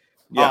not.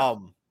 Yeah.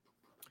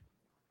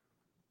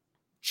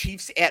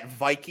 Chiefs at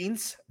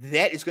Vikings.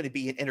 That is going to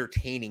be an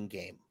entertaining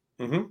game.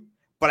 Mm-hmm.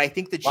 But I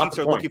think the Chiefs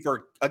are looking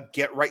for a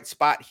get-right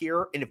spot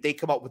here. And if they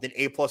come up with an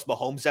A-plus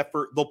Mahomes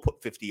effort, they'll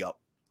put 50 up.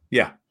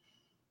 Yeah.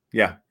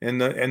 Yeah.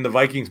 And the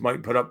Vikings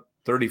might put up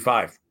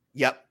 35.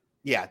 Yep.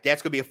 Yeah,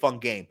 that's going to be a fun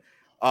game.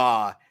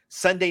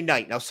 Sunday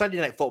night. Now, Sunday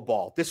Night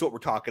Football. This is what we're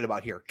talking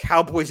about here.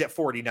 Cowboys at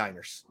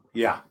 49ers.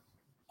 Yeah.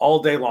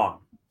 All day long.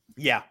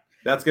 Yeah.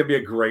 That's going to be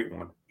a great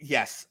one.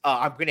 Yes.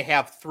 I'm going to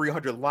have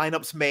 300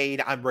 lineups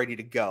made. I'm ready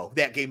to go.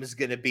 That game is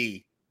going to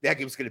be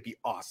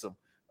awesome.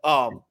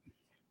 And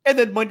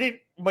then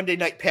Monday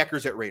night,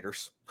 Packers at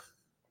Raiders.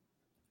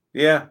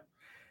 Yeah.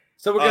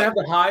 So we're going to have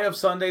the high of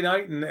Sunday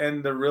night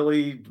and the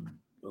really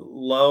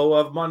low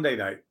of Monday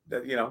night.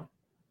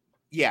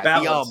 Yeah.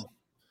 Balance.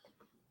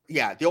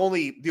 The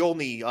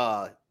only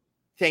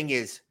thing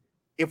is,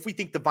 if we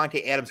think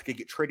Devontae Adams could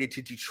get traded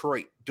to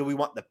Detroit, do we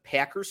want the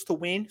Packers to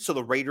win so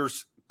the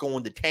Raiders go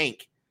in the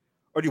tank,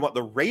 or do you want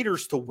the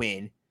Raiders to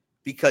win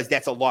because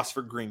that's a loss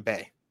for Green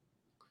Bay?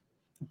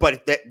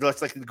 But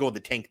let's likely go in the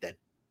tank then.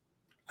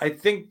 I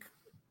think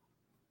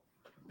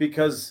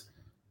because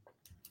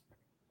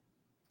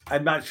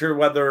I'm not sure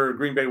whether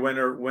Green Bay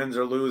wins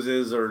or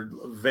loses, or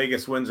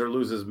Vegas wins or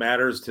loses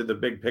matters to the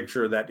big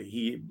picture that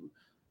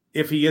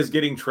if he is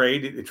getting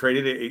traded,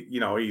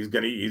 he's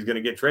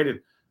gonna get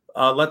traded.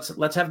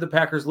 Let's have the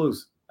Packers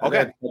lose.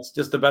 Okay, that's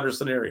just a better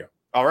scenario.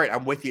 All right,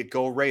 I'm with you.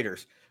 Go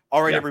Raiders.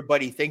 All right, Yeah.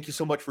 Everybody, thank you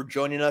so much for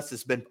joining us.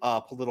 It's been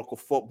Political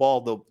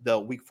Football, the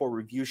Week 4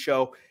 review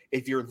show.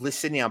 If you're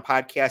listening on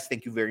podcast,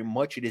 thank you very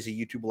much. It is a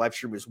YouTube live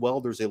stream as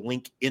well. There's a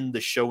link in the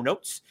show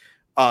notes,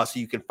 so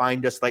you can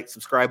find us, like,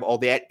 subscribe, all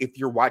that. If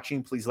you're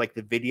watching, please like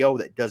the video.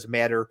 That does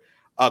matter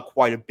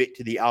quite a bit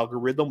to the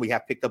algorithm. We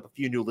have picked up a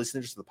few new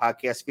listeners to the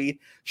podcast feed.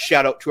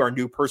 Shout out to our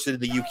new person in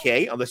the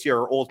UK, unless you're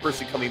our old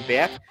person coming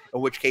back, in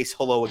which case,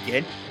 hello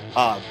again.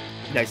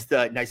 Nice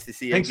to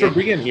see you. Thanks again. for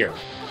being here.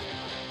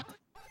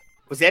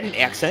 Was that an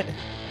accent?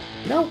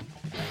 No.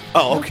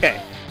 Oh,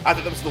 okay. I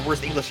thought that was the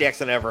worst English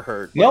accent I ever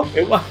heard. No,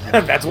 it was.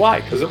 That's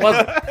why, because it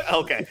wasn't.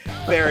 Okay,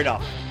 fair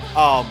enough.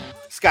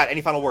 Scott,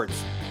 any final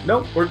words?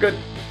 No, we're good.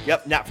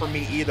 Yep, not for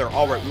me either.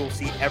 All right, we will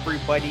see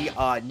everybody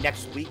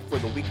next week for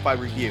the Week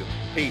 5 review.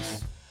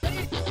 Peace.